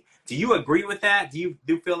away. Do you agree with that? Do you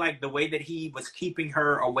feel like the way that he was keeping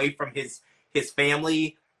her away from his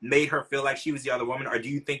family made her feel like she was the other woman, or do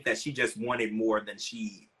you think that she just wanted more than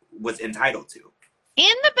she was entitled to?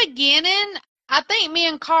 In the beginning, I think me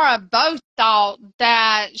and Kara both thought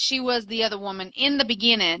that she was the other woman in the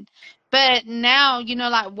beginning. But now,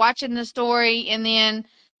 like watching the story and then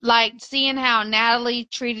like seeing how Natalie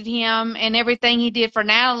treated him and everything he did for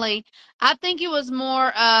Natalie, I think it was more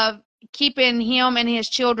of keeping him and his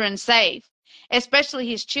children safe, especially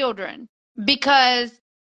his children. Because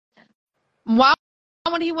why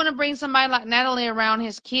would he want to bring somebody like Natalie around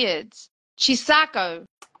his kids? She's psycho.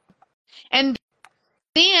 And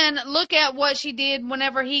then look at what she did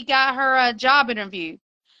whenever he got her a job interview.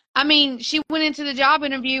 I mean, she went into the job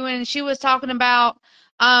interview and she was talking about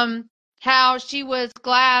how she was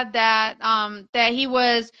glad that that he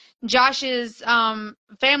was Josh's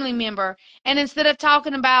family member. And instead of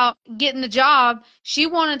talking about getting the job, she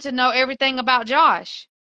wanted to know everything about Josh.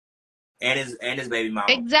 And his baby mama.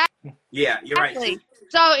 Exactly. Yeah, you're right. She's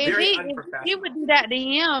So if very he would do that to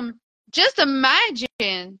him, just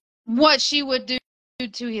imagine what she would do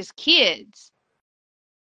to his kids.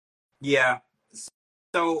 Yeah.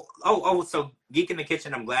 So, so Geek in the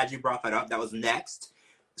Kitchen, I'm glad you brought that up. That was next.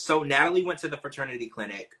 So Natalie went to the fraternity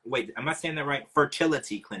clinic. Wait, am I saying that right?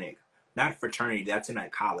 Fertility clinic. Not fraternity, that's in a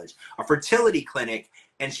college. A fertility clinic,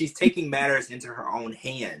 and she's taking matters into her own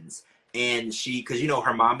hands. And because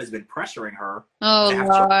her mom has been pressuring her to have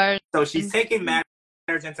children. So she's taking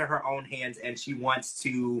matters into her own hands, and she wants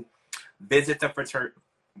to visit the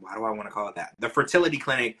why do I want to call it that? The fertility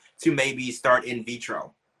clinic to maybe start in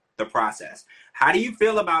vitro the process. How do you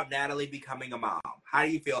feel about Natalie becoming a mom? How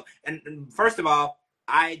do you feel? And first of all,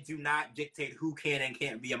 I do not dictate who can and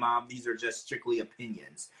can't be a mom. These are just strictly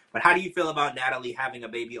opinions. But how do you feel about Natalie having a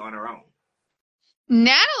baby on her own?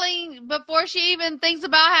 Natalie, before she even thinks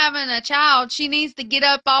about having a child, she needs to get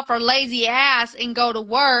up off her lazy ass and go to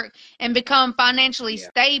work and become financially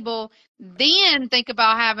stable, then think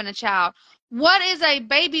about having a child. What is a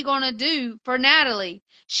baby going to do for Natalie?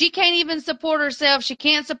 She can't even support herself. She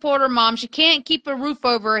can't support her mom. She can't keep a roof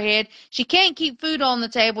over her head. She can't keep food on the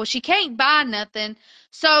table. She can't buy nothing.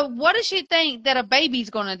 So what does she think that a baby's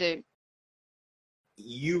going to do?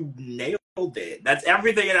 You nailed it. That's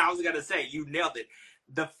everything that I was going to say. You nailed it.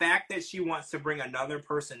 The fact that she wants to bring another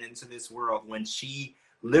person into this world when she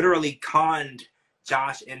literally conned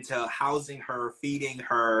Josh into housing her, feeding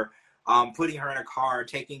her, putting her in a car,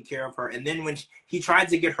 taking care of her. And then when he tried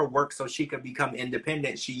to get her work so she could become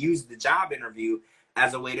independent, she used the job interview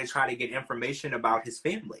as a way to try to get information about his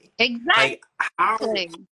family. Exactly. Like,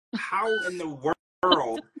 how in the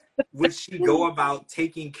world would she go about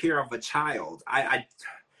taking care of a child?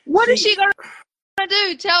 What is she going to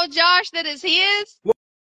do? Tell Josh that it's his?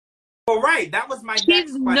 Well, right. That was my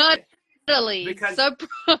next question. Because so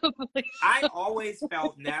probably I always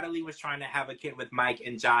felt Natalie was trying to have a kid with Mike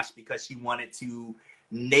and Josh because she wanted to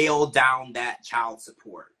nail down that child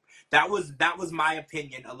support. That was my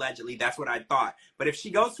opinion, allegedly. That's what I thought. But if she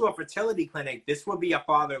goes to a fertility clinic, this would be a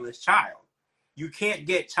fatherless child. You can't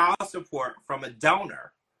get child support from a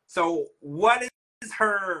donor. So what's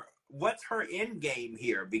her end game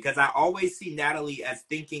here? Because I always see Natalie as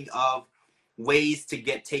thinking of ways to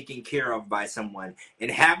get taken care of by someone,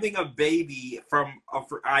 and having a baby from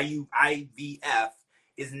IVF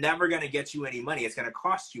is never going to get you any money. It's going to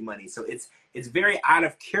cost you money. So it's very out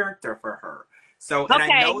of character for her. So, and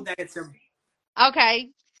I know that it's okay.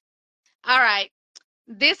 All right.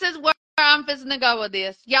 This is where I'm fixing to go with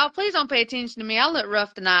this. Y'all, please don't pay attention to me. I look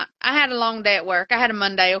rough tonight. I had a long day at work. I had a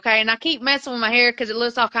Monday, okay? And I keep messing with my hair because it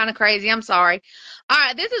looks all kind of crazy. I'm sorry. All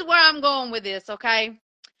right, this is where I'm going with this, okay?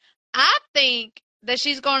 I think that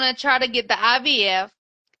she's going to try to get the IVF.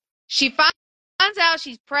 She finds out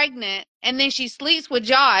she's pregnant, and then she sleeps with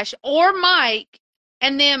Josh or Mike,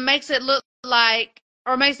 and then makes it look like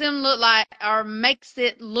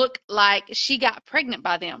she got pregnant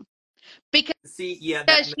by them, because See, yeah,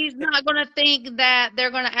 she's not going to think that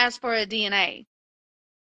they're going to ask for a DNA.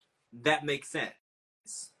 that makes sense.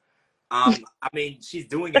 I mean, she's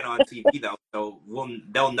doing it on TV though, so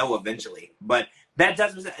they'll know eventually. But that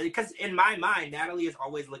doesn't, because in my mind, Natalie is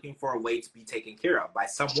always looking for a way to be taken care of by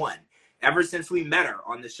someone. Ever since we met her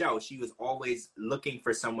on the show, she was always looking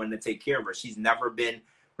for someone to take care of her. She's never been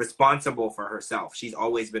responsible for herself. She's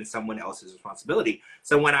always been someone else's responsibility.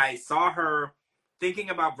 So when I saw her thinking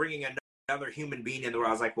about bringing another human being in the world,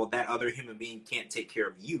 I was like, well, that other human being can't take care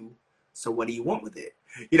of you. So what do you want with it?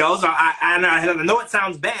 You know, so I know it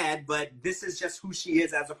sounds bad, but this is just who she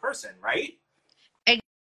is as a person, right?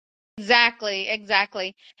 Exactly.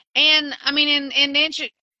 And I mean,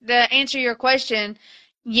 to answer your question,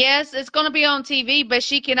 yes, it's going to be on TV, but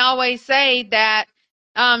she can always say that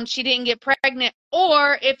she didn't get pregnant,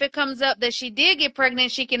 or if it comes up that she did get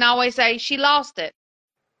pregnant, she can always say she lost it.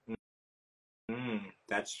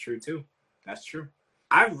 That's true too. That's true.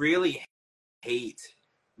 I really hate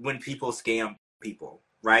when people scam people,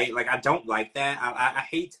 right? Like, I don't like that. I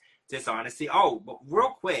hate dishonesty. Oh, but real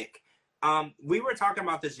quick, we were talking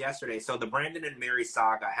about this yesterday. So the Brandon and Mary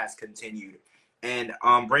saga has continued, and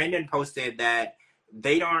Brandon posted that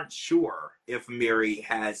they aren't sure if Mary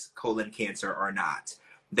has colon cancer or not.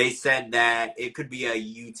 They said that it could be a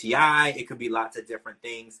UTI, it could be lots of different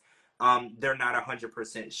things. They're not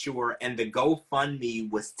 100% sure, and the GoFundMe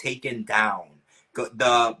was taken down.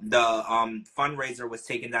 The fundraiser was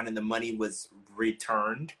taken down, and the money was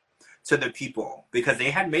returned to the people because they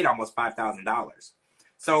had made almost $5,000.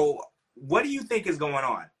 So what do you think is going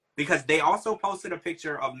on? Because they also posted a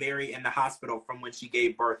picture of Mary in the hospital from when she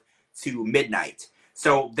gave birth to midnight.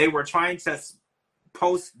 So they were trying to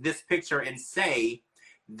post this picture and say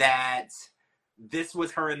that this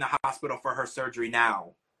was her in the hospital for her surgery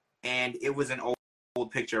now, and it was an old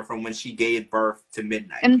picture from when she gave birth to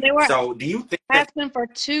midnight. And they were so do you think asking for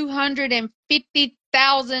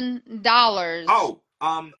 $250,000? Oh,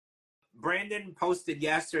 Brandon posted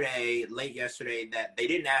late yesterday, that they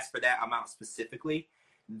didn't ask for that amount specifically.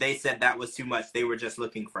 They said that was too much. They were just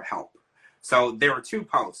looking for help. So there were two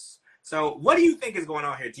posts. So what do you think is going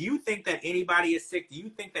on here? Do you think that anybody is sick? Do you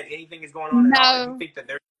think that anything is going on at all? Do you think that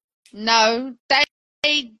No, they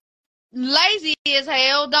lazy as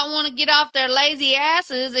hell, don't want to get off their lazy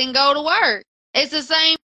asses and go to work. It's the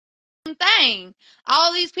same thing.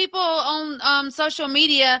 All these people on social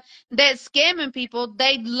media that scamming people,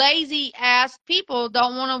 they lazy ass people,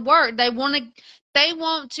 don't want to work. They want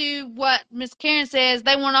to, what Miss Karen says,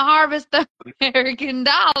 they want to harvest the American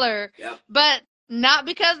dollar. Yep. But not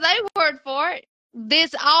because they worked for it.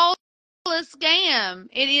 This all a scam.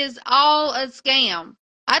 It is all a scam.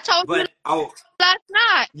 I told you last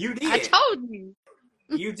night. You did. I told you.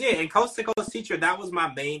 You did. And Coast to Coast Teacher, that was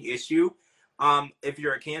my main issue. If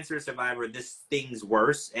you're a cancer survivor, this stings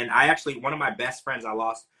worse. And one of my best friends I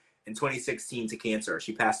lost in 2016 to cancer.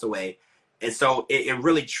 She passed away. And so it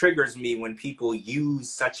really triggers me when people use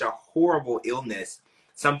such a horrible illness,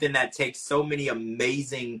 something that takes so many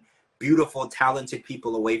amazing, beautiful, talented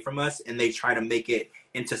people away from us, and they try to make it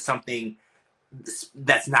into something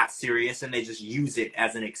that's not serious, and they just use it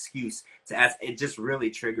as an excuse it just really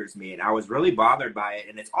triggers me. And I was really bothered by it.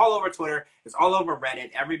 And it's all over Twitter. It's all over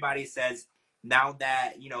Reddit. Everybody says now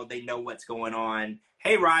that, they know what's going on.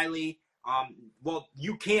 Hey, Riley, well,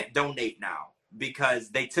 you can't donate now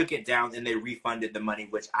because they took it down and they refunded the money,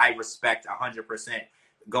 which I respect 100%.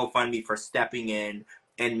 GoFundMe for stepping in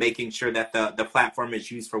and making sure that the platform is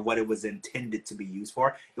used for what it was intended to be used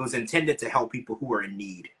for. It was intended to help people who are in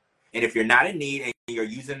need. And if you're not in need and you're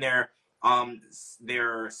using their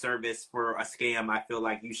service for a scam, I feel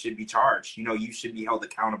like you should be charged. You should be held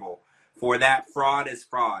accountable for that. Fraud is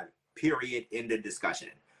fraud. Period. End of discussion.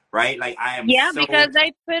 Right? Like, I am. Yeah, because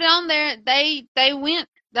they put on there, they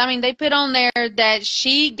put on there that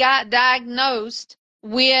she got diagnosed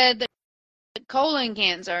with colon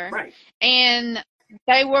cancer. Right. And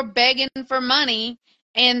they were begging for money.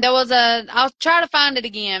 And there was I'll try to find it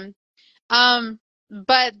again.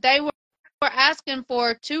 But they were asking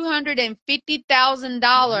for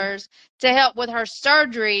 $250,000 to help with her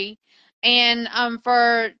surgery, and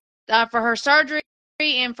for her surgery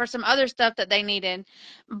and for some other stuff that they needed.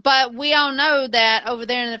 But we all know that over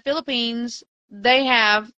there in the Philippines, they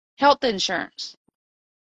have health insurance.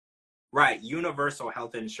 Right, universal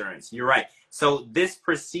health insurance. You're right. So this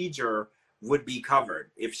procedure would be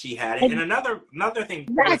covered if she had it. And another thing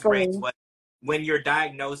was raised was when you're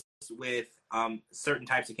diagnosed with certain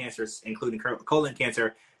types of cancers, including colon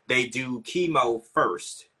cancer, they do chemo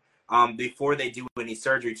first before they do any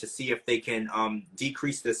surgery to see if they can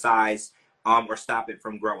decrease the size or stop it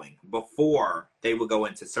from growing before they will go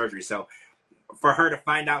into surgery. So for her to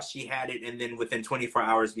find out she had it and then within 24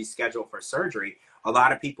 hours be scheduled for surgery, a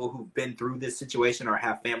lot of people who've been through this situation or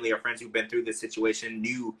have family or friends who've been through this situation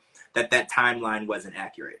knew that that timeline wasn't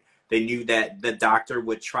accurate. They knew that the doctor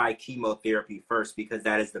would try chemotherapy first because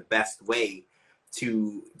that is the best way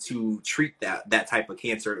to treat that type of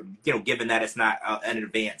cancer, you know, given that it's not an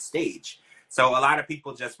advanced stage. So a lot of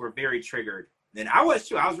people just were very triggered. And I was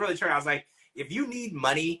too. I was really triggered. I was like, if you need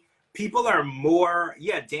money, people are more,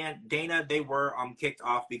 Dana, they were kicked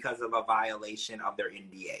off because of a violation of their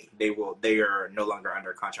NDA. They are no longer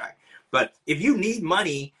under contract. But if you need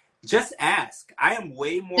money, just ask. I am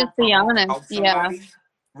way more Just be honest. help somebody. Yeah.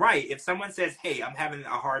 Right. If someone says, hey, I'm having a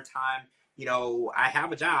hard time, you know, I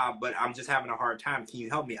have a job, but I'm just having a hard time. Can you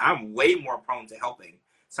help me? I'm way more prone to helping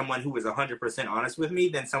someone who is 100% honest with me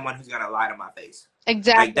than someone who's going to lie to my face.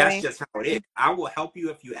 Exactly. Like, that's just how it is. I will help you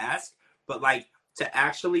if you ask, but like to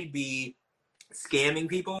actually be scamming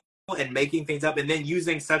people and making things up and then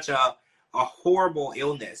using such a horrible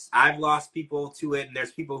illness. I've lost people to it, and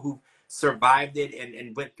there's people who survived it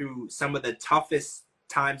and went through some of the toughest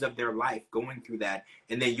times of their life going through that,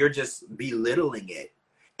 and then you're just belittling it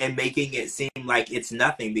and making it seem like it's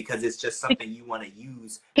nothing because it's just something you want to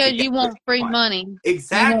use because you want free money.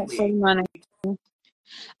 Exactly. You want free money.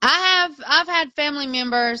 I've had family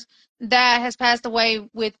members that has passed away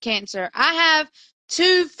with cancer. I have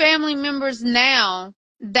 2 family members now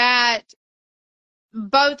that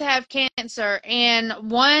both have cancer, and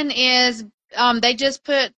one is they just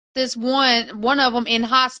put this one of them in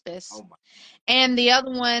hospice. Oh my. And the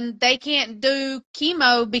other one, they can't do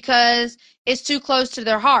chemo because it's too close to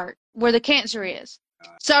their heart where the cancer is.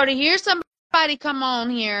 So to hear somebody come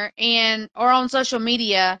on here or on social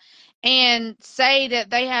media and say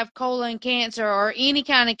that they have colon cancer or any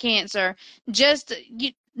kind of cancer,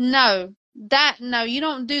 no, you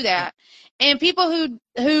don't do that. And people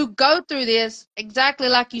who go through this, exactly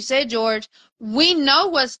like you said, George, we know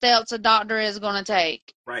what steps a doctor is going to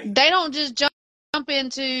take. Right. They don't just jump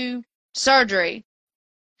into surgery,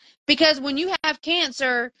 because when you have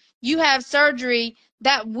cancer, you have surgery.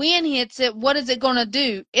 That wind hits it, what is it going to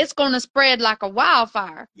do? It's going to spread like a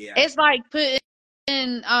wildfire. Yeah. It's like putting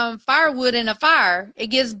firewood in a fire. It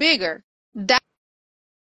gets bigger.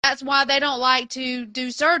 That's why they don't like to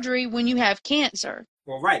do surgery when you have cancer.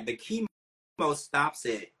 Well, right. The chemo stops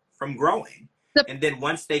it from growing. And then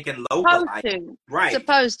once they can localize it. Right.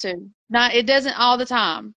 Supposed to. Not, it doesn't all the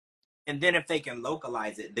time. And then if they can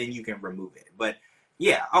localize it, then you can remove it. But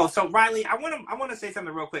yeah. Oh, so Riley, I want to say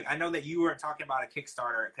something real quick. I know that you were talking about a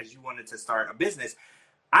Kickstarter because you wanted to start a business.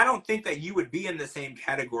 I don't think that you would be in the same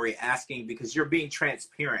category asking, because you're being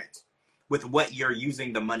transparent with what you're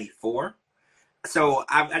using the money for. So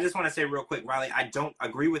I just want to say real quick, Riley, I don't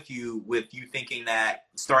agree with you thinking that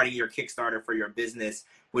starting your Kickstarter for your business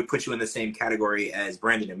would put you in the same category as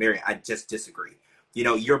Brandon and Mary. I just disagree. You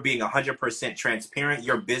know, you're being 100% transparent.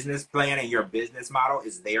 Your business plan and your business model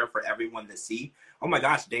is there for everyone to see. Oh my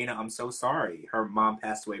gosh, Dana, I'm so sorry. Her mom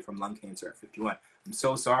passed away from lung cancer at 51. I'm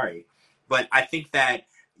so sorry. But I think that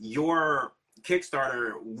your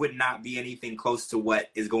Kickstarter would not be anything close to what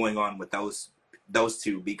is going on with those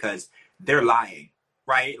two, because they're lying,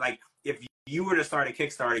 right? Like, if you were to start a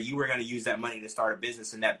Kickstarter, you were going to use that money to start a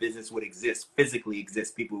business, and that business would physically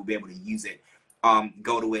exist. People would be able to use it,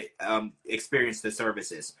 go to it, experience the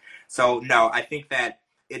services. So no, I think that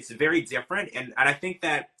it's very different. And I think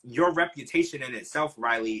that your reputation in itself,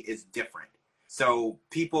 Riley, is different. So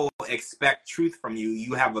people expect truth from you.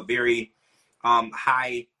 You have a very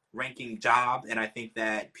high ranking job. And I think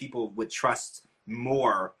that people would trust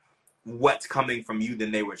more what's coming from you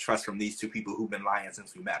than they would trust from these two people who've been lying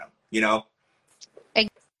since we met them, you know?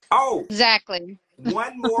 Oh, exactly.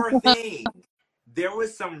 One more thing. There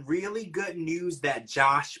was some really good news that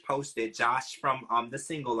Josh posted. Josh from The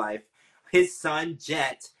Single Life. His son,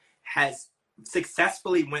 Jet, has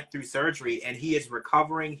successfully went through surgery, and he is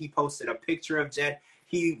recovering. He posted a picture of Jet.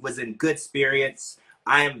 He was in good spirits.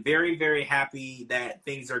 I am very, very happy that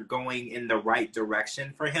things are going in the right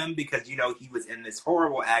direction for him, because, you know, he was in this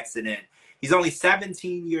horrible accident. He's only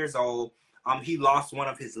 17 years old. He lost one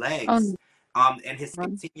of his legs. And his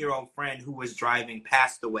 16-year-old friend who was driving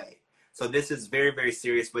passed away. So this is very, very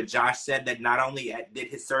serious. But Josh said that not only did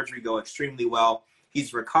his surgery go extremely well,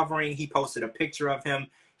 he's recovering. He posted a picture of him.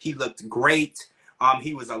 He looked great.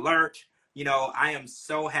 He was alert. You know, I am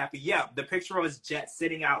so happy. Yeah, the picture was Jet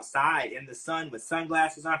sitting outside in the sun with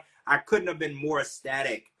sunglasses on. I couldn't have been more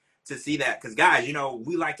ecstatic to see that. Because, guys, you know,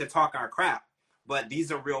 we like to talk our crap, but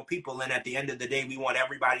these are real people. And at the end of the day, we want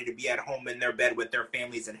everybody to be at home in their bed with their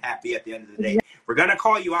families and happy at the end of the day. We're going to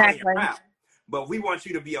call you out on your crap, but we want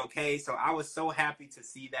you to be okay. So I was so happy to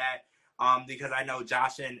see that because I know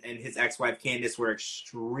Josh and his ex-wife, Candace, were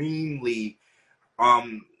extremely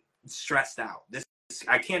stressed out.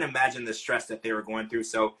 I can't imagine the stress that they were going through.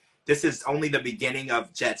 So this is only the beginning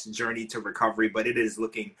of Jet's journey to recovery, but it is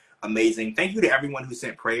looking amazing. Thank you to everyone who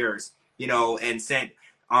sent prayers, you know, and sent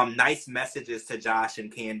nice messages to Josh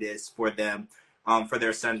and Candace for them, for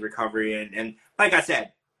their son's recovery. And like I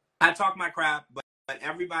said, I talk my crap, but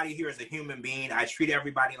everybody here is a human being. I treat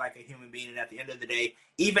everybody like a human being. And at the end of the day,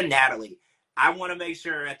 even Natalie, I want to make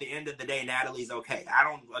sure at the end of the day, Natalie's okay. I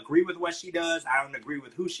don't agree with what she does. I don't agree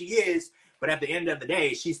with who she is. But at the end of the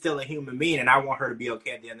day, she's still a human being, and I want her to be okay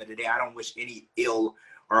at the end of the day. I don't wish any ill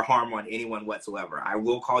or harm on anyone whatsoever. I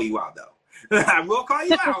will call you out, though. I will call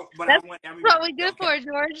you out, but I want everybody. That's what we do for,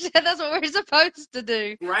 George. That's what we're supposed to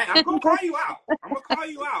do. Right? I'm going to call you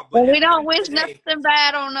out. But we don't wish nothing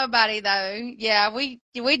bad on nobody, though. Yeah, we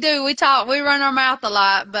do. We talk. We run our mouth a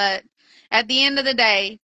lot, but at the end of the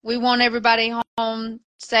day, we want everybody home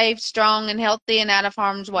safe, strong, and healthy, and out of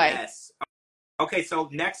harm's way. Yes. Okay, so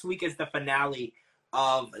next week is the finale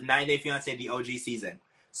of 90 Day Fiancé, the OG season.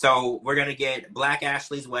 So we're going to get Black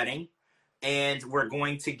Ashley's wedding, and we're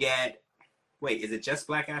going to get, wait, is it just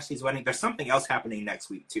Black Ashley's wedding? There's something else happening next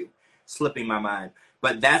week, too. Slipping my mind.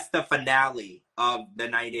 But that's the finale of the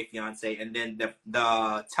 90 Day Fiancé, and then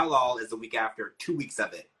the tell-all is the week after, 2 weeks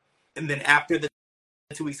of it. And then after the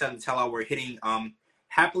 2 weeks of the tell-all, we're hitting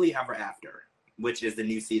Happily Ever After, which is the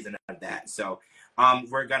new season of that. So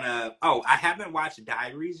we're gonna, I haven't watched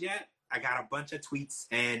Diaries yet. I got a bunch of tweets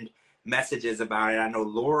and messages about it. I know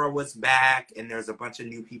Laura was back, and there's a bunch of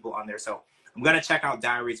new people on there. So I'm gonna check out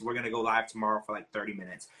Diaries. We're gonna go live tomorrow for like 30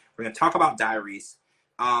 minutes. We're gonna talk about Diaries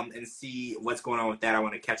and see what's going on with that. I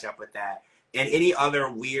want to catch up with that. And any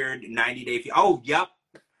other weird 90 Day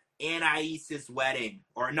Anaise's wedding,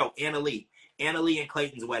 or no, Annalie and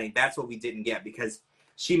Clayton's wedding. That's what we didn't get because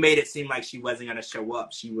she made it seem like she wasn't going to show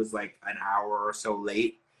up. She was like an hour or so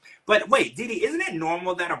late. But wait, Didi, isn't it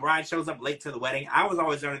normal that a bride shows up late to the wedding? I was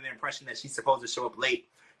always under the impression that she's supposed to show up late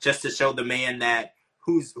just to show the man that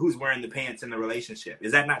who's wearing the pants in the relationship.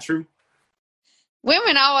 Is that not true?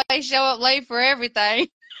 Women always show up late for everything.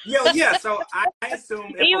 Yeah. So I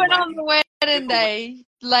assume even on the wedding day,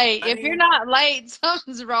 late. If you're not late,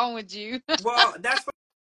 something's wrong with you. Well, that's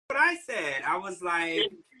what I said. I was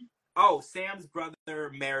like, oh, Sam's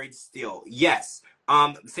brother married still. Yes.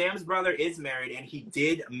 Sam's brother is married, and he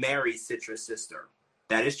did marry Citra's sister.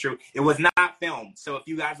 That is true. It was not filmed. So if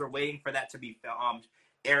you guys were waiting for that to be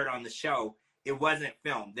aired on the show, it wasn't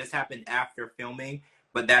filmed. This happened after filming,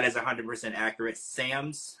 but that is 100% accurate.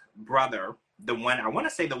 Sam's brother, the one, I want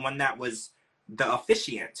to say the one that was the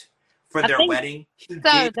officiant for their wedding.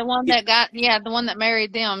 The one that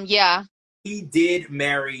married them. Yeah. He did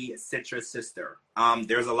marry Citra's sister.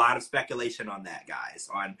 There's a lot of speculation on that, guys,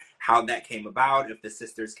 on how that came about, if the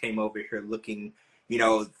sisters came over here looking, you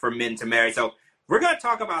know, for men to marry. So we're going to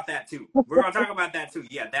talk about that, too.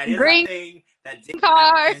 Yeah, that is a thing that did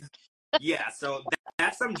happen. Yeah, so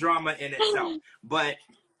that's some drama in itself. But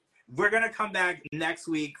we're going to come back next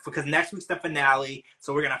week because next week's the finale.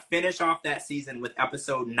 So we're going to finish off that season with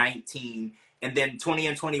episode 19. And then 20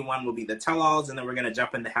 and 21 will be the tell-alls, and then we're going to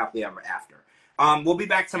jump into Happily Ever After. We'll be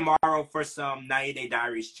back tomorrow for some 90 Day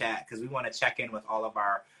Diaries chat because we want to check in with all of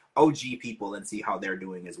our OG people and see how they're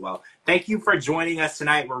doing as well. Thank you for joining us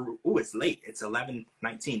tonight. It's late. It's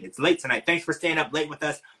 11:19. It's late tonight. Thanks for staying up late with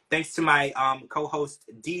us. Thanks to my co-host,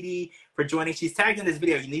 Dee Dee, for joining. She's tagged in this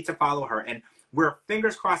video. You need to follow her. And we're,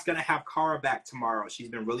 fingers crossed, going to have Kara back tomorrow. She's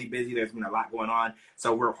been really busy. There's been a lot going on.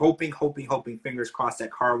 So we're hoping, fingers crossed, that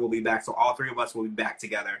Kara will be back. So all three of us will be back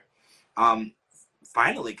together.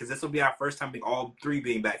 Finally, because this will be our first time all three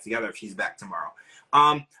being back together if she's back tomorrow.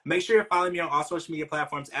 Make sure you're following me on all social media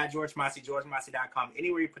platforms at George Mossey, GeorgeMossey.com.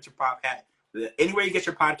 Anywhere you put your podcast, anywhere you get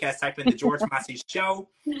your podcast, type in the George Mossey Show.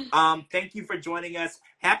 Thank you for joining us.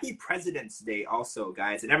 Happy President's Day also,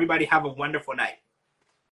 guys. And everybody have a wonderful night.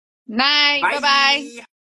 Night. Bye-bye.